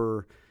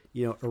hyper,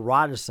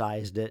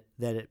 eroticized it,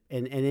 that it,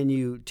 and then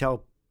you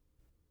tell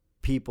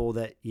people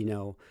that,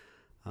 you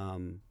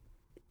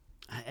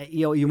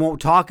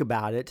won't talk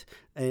about it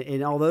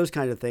and all those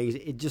kind of things.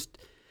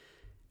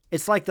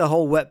 It's like the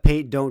whole wet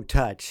paint, don't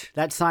touch.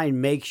 That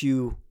sign makes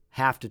you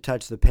have to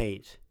touch the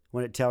paint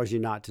when it tells you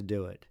not to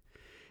do it.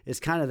 It's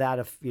kind of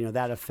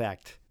that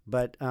effect.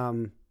 But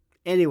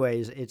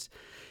anyways,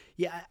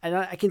 and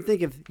I can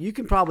think of, you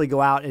can probably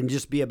go out and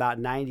just be about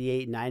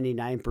 98,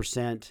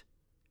 99%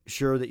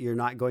 sure that you're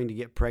not going to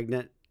get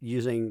pregnant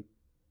using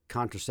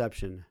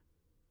contraception.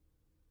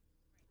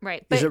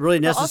 Right. Is it really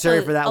necessary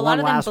also, for that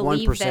one last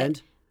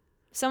 1%?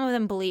 Some of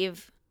them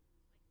believe,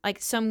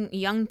 like some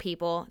young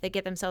people that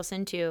get themselves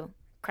into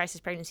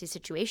crisis pregnancy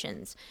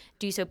situations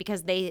do so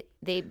because they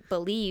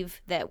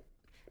believe that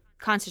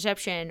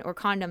contraception or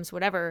condoms,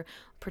 whatever,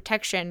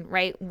 protection,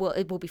 right,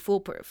 it will be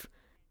foolproof.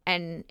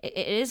 And it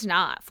is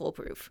not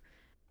foolproof.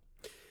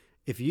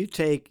 If you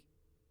take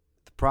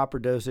the proper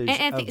dosage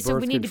of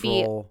birth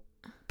control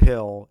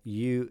pill,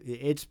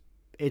 it's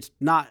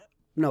not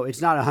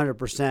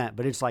 100%,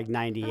 but it's like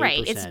 98%.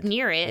 Right, it's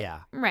near it. Yeah.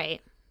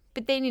 Right.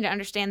 But they need to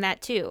understand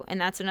that too. And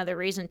that's another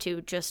reason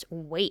to just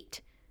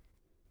wait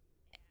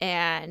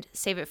and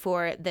save it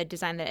for the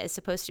design that it's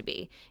supposed to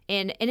be.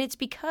 And it's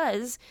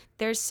because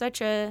there's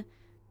such a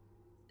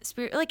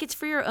spirit, like it's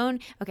for your own.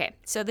 Okay,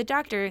 so the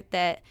doctor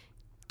that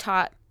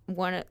taught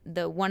one of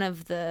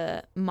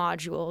the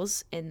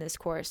modules in this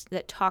course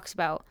that talks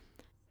about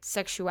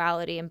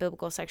sexuality and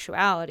biblical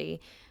sexuality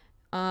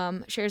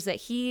shares that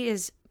he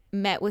is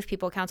met with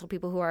people, counseled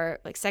people who are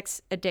like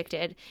sex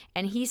addicted,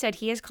 and he said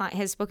he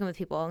has spoken with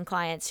people and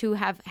clients who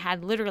have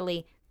had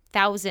literally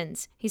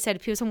thousands. He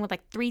said someone with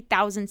like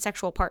 3,000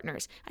 sexual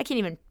partners. I can't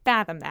even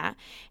fathom that.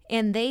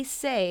 And they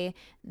say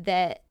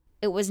that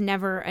it was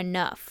never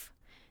enough.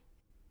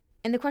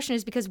 And the question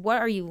is because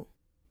and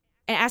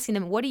asking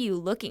them, what are you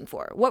looking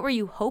for? What were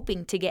you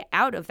hoping to get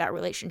out of that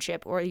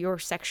relationship or your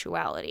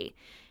sexuality?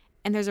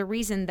 And there's a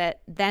reason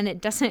that then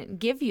it doesn't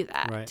give you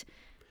that. Right.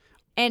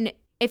 And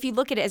if you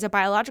look at it as a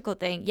biological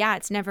thing, yeah,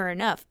 it's never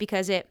enough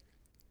because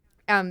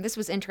this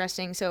was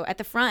interesting. So at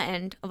the front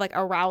end of like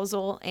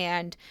arousal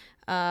and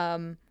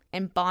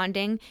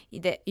bonding,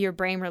 that your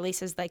brain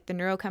releases like the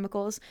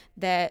neurochemicals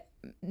that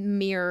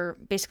mirror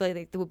basically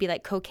like, would be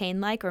like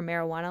cocaine-like or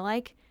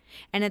marijuana-like.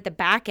 And at the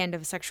back end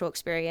of a sexual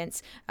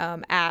experience,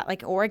 at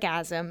like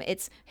orgasm,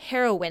 it's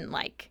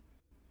heroin-like.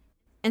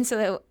 And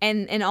so,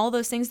 and all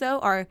those things though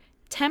are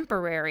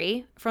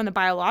temporary from the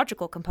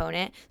biological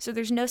component. So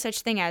there's no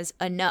such thing as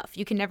enough.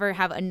 You can never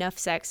have enough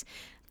sex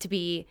to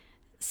be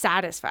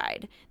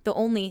satisfied. The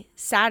only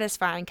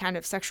satisfying kind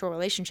of sexual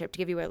relationship, to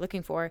give you what you're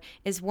looking for,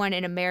 is one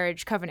in a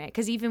marriage covenant.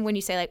 Because even when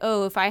you say like,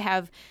 oh, if I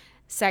have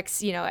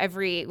sex,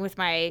 with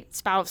my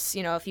spouse,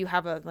 if you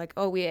have a like,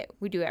 oh, we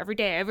do it every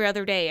day, every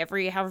other day,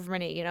 every however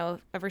many,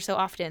 every so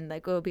often,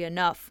 like it'll be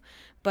enough.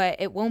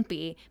 But it won't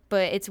be.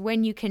 But it's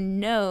when you can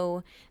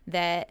know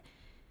that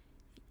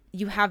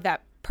you have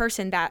that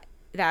person, that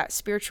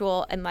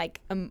spiritual and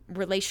like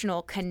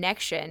relational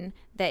connection,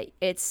 that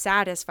it's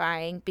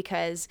satisfying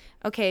because,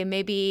 okay,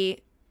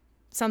 maybe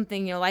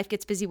something, life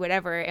gets busy,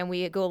 whatever, and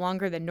we go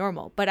longer than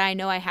normal. But I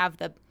know I have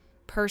the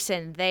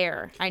person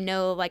there. I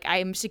know like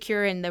I'm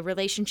secure in the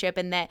relationship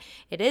and that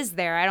it is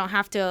there. I don't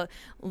have to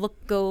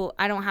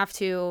I don't have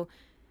to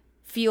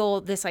feel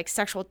this like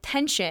sexual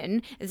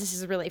tension. This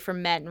is really for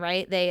men,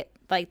 right? They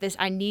like this,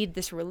 I need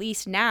this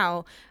release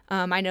now.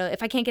 I know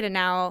if I can't get it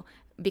now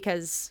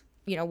because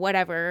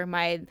whatever,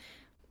 my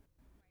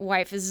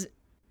wife is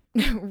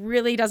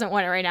really doesn't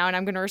want it right now and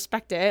I'm going to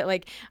respect it,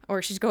 like,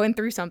 or she's going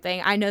through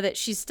something, I know that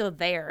she's still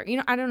there.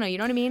 I don't know. You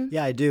know what I mean?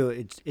 Yeah, I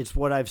do. It's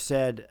what I've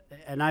said,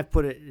 and I've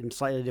put it in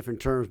slightly different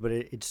terms, but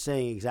it's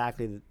saying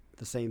exactly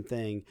the same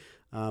thing.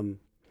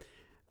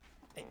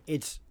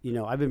 It's,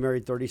 I've been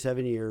married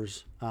 37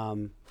 years.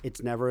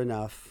 It's never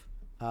enough.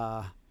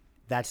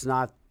 That's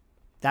not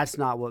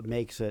what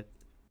makes it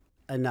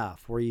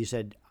enough, where you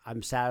said,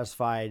 I'm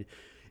satisfied,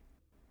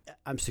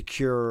 I'm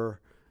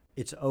secure,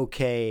 it's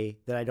okay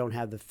that I don't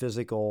have the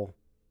physical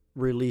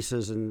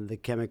releases and the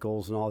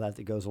chemicals and all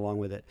that goes along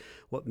with it.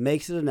 What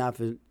makes it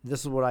enough, and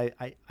this is what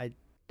I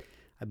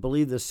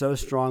believe this so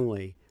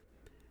strongly,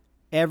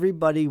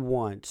 everybody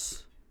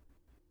wants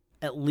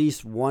at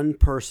least one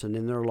person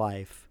in their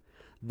life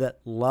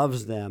that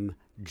loves them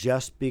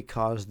just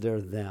because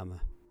they're them.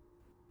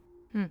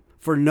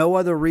 For no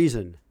other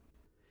reason.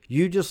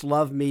 You just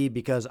love me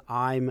because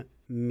I'm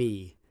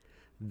me.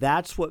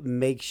 That's what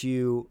gives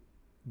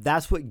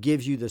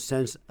you the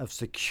sense of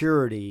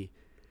security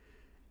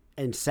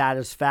and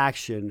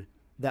satisfaction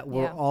that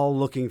we're all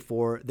looking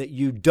for, that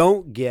you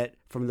don't get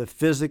from the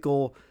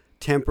physical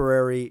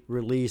temporary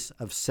release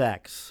of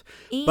sex.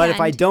 But if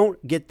I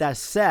don't get that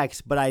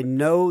sex, but I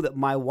know that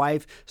my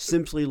wife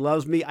simply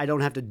loves me, I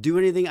don't have to do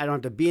anything, I don't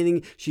have to be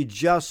anything, she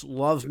just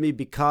loves me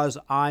because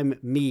I'm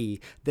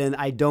me, then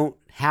I don't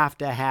have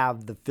to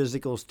have the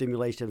physical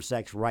stimulation of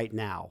sex right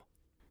now.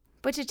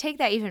 But to take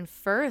that even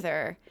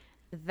further,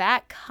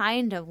 that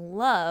kind of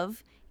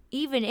love,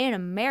 even in a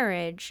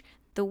marriage,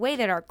 the way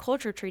that our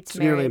culture treats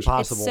marriage, nearly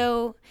impossible. It's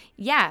so,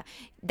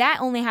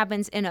 that only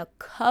happens in a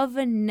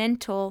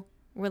covenantal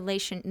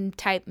relation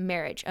type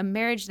marriage, a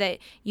marriage that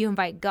you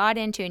invite God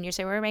into, and you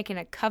say, we're making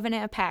a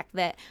covenant, a pact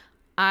that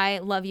I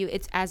love you.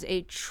 It's as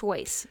a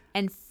choice,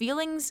 and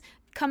feelings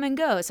come and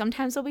go.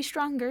 Sometimes they'll be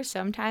stronger.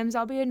 Sometimes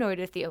I'll be annoyed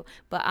with you,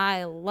 but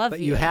I love you. But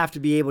you have to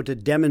be able to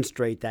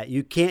demonstrate that.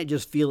 You can't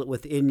just feel it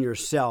within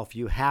yourself.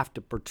 You have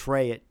to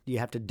portray it. You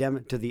have to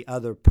demonstrate to the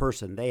other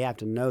person. They have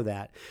to know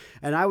that.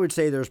 And I would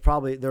say there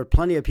are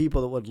plenty of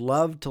people that would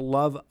love to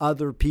love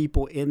other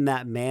people in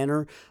that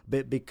manner,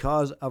 but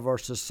because of our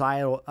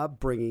societal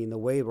upbringing, the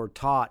way we're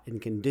taught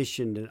and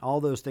conditioned and all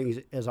those things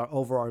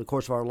over the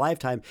course of our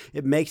lifetime,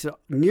 it makes it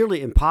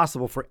nearly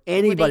impossible for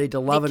anybody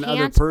to love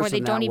another person or they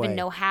don't even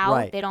know how.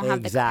 Right. They don't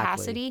have the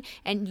capacity.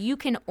 And you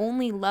can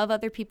only love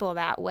other people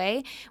that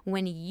way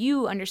when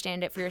you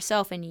understand it for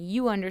yourself and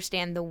you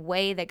understand the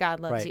way that God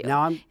loves you.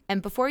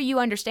 And before you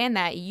understand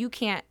that, you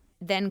can't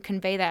then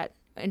convey that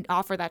and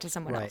offer that to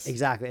someone else.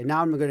 Exactly. And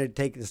now I'm going to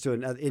take this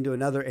into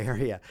another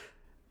area.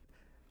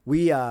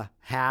 We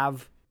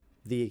have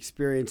the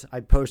experience.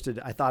 I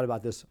thought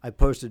about this. I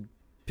posted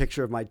a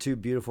picture of my two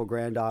beautiful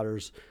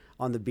granddaughters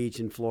on the beach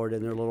in Florida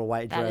in their little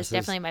white dresses. That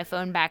is definitely my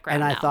phone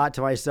background. And I thought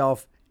to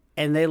myself,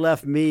 and they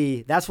left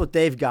me, that's what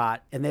they've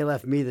got, and they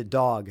left me the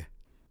dog.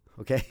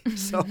 Okay?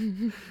 So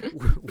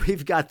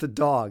we've got the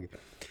dog.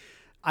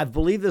 I've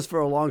believed this for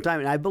a long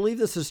time, and I believe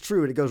this is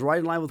true, and it goes right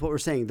in line with what we're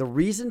saying. The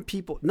reason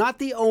people, not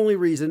the only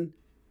reason,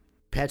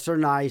 pets are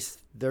nice,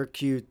 they're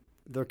cute,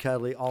 they're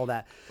cuddly, all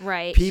that.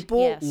 Right.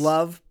 People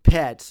love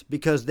pets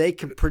because they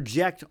can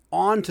project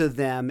onto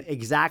them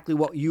exactly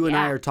what you and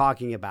I are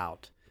talking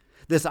about.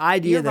 This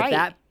idea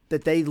that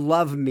they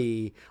love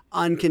me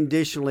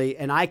unconditionally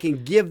and I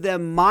can give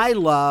them my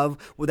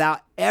love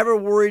without ever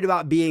worried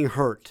about being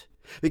hurt.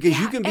 Because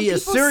you can be a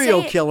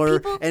serial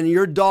killer and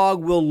your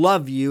dog will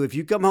love you. If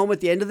you come home at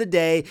the end of the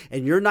day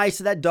and you're nice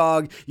to that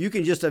dog, you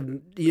can just have,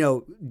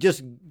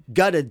 just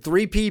gutted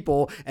 3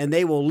 people and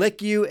they will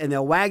lick you and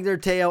they'll wag their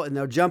tail and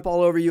they'll jump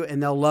all over you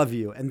and they'll love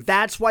you. And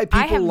that's why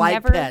people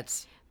like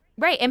pets.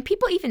 Right. And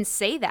people even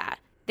say that.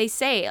 They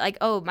say like,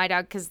 oh, my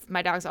dog, because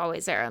my dog's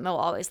always there and they'll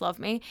always love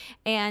me.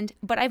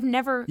 But I've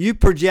never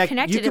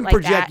connected it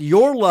like that.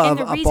 Your love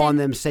upon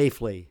them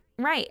safely.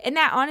 Right. And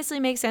that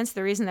honestly makes sense.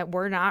 The reason that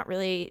we're not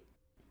really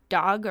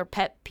dog or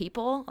pet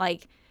people,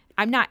 like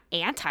I'm not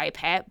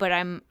anti-pet, but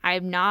I'm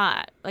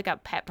not like a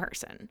pet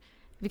person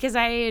because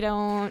I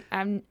don't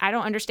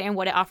understand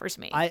what it offers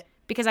me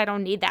because I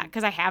don't need that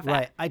because I have that.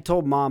 Right. I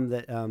told Mom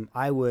that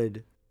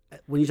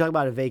when you talk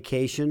about a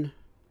vacation,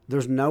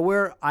 there's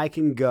nowhere I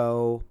can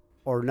go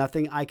or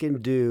nothing I can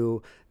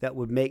do that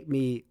would make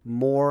me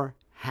more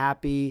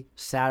happy,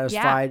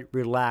 satisfied,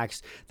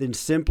 relaxed than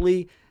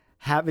simply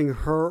having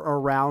her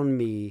around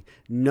me,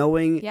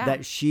 knowing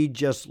that she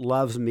just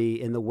loves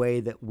me in the way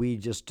that we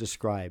just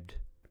described.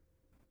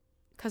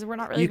 Because we're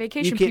not really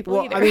vacation people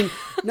either. I mean,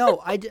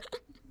 no,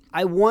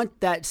 I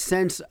want that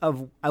sense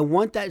of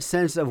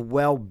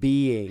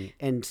well-being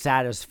and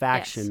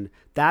satisfaction. Yes.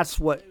 That's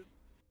what,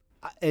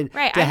 and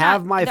to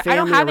have my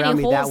family around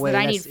me that way.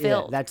 That I need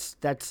filled. That's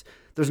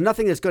there's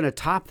nothing that's going to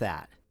top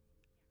that.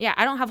 Yeah,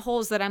 I don't have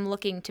holes that I'm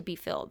looking to be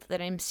filled,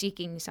 that I'm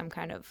seeking some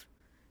kind of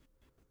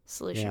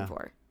solution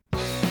for.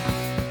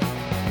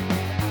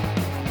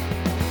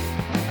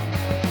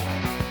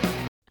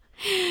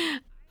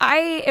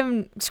 I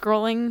am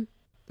scrolling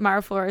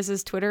Mayra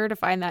Flores' Twitter to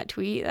find that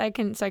tweet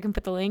so I can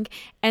put the link.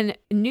 And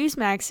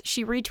Newsmax,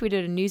 she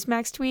retweeted a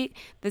Newsmax tweet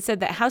that said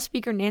that House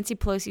Speaker Nancy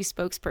Pelosi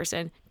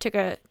spokesperson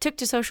took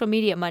to social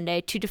media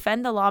Monday to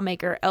defend the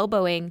lawmaker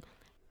elbowing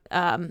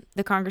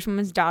the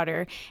Congresswoman's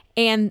daughter.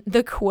 And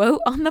the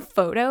quote on the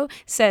photo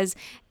says,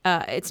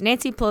 it's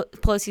Nancy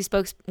Pelosi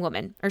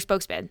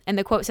spokesman. And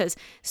the quote says,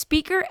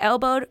 "Speaker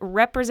elbowed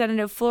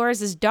Representative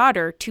Flores'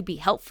 daughter to be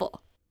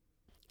helpful."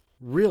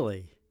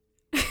 Really?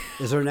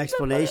 Is there an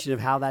explanation of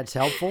how that's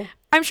helpful?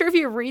 I'm sure if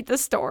you read the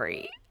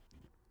story,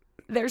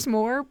 there's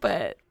more,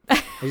 but...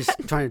 I'm just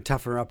trying to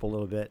toughen her up a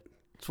little bit.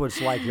 That's what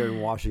it's like here in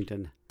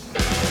Washington.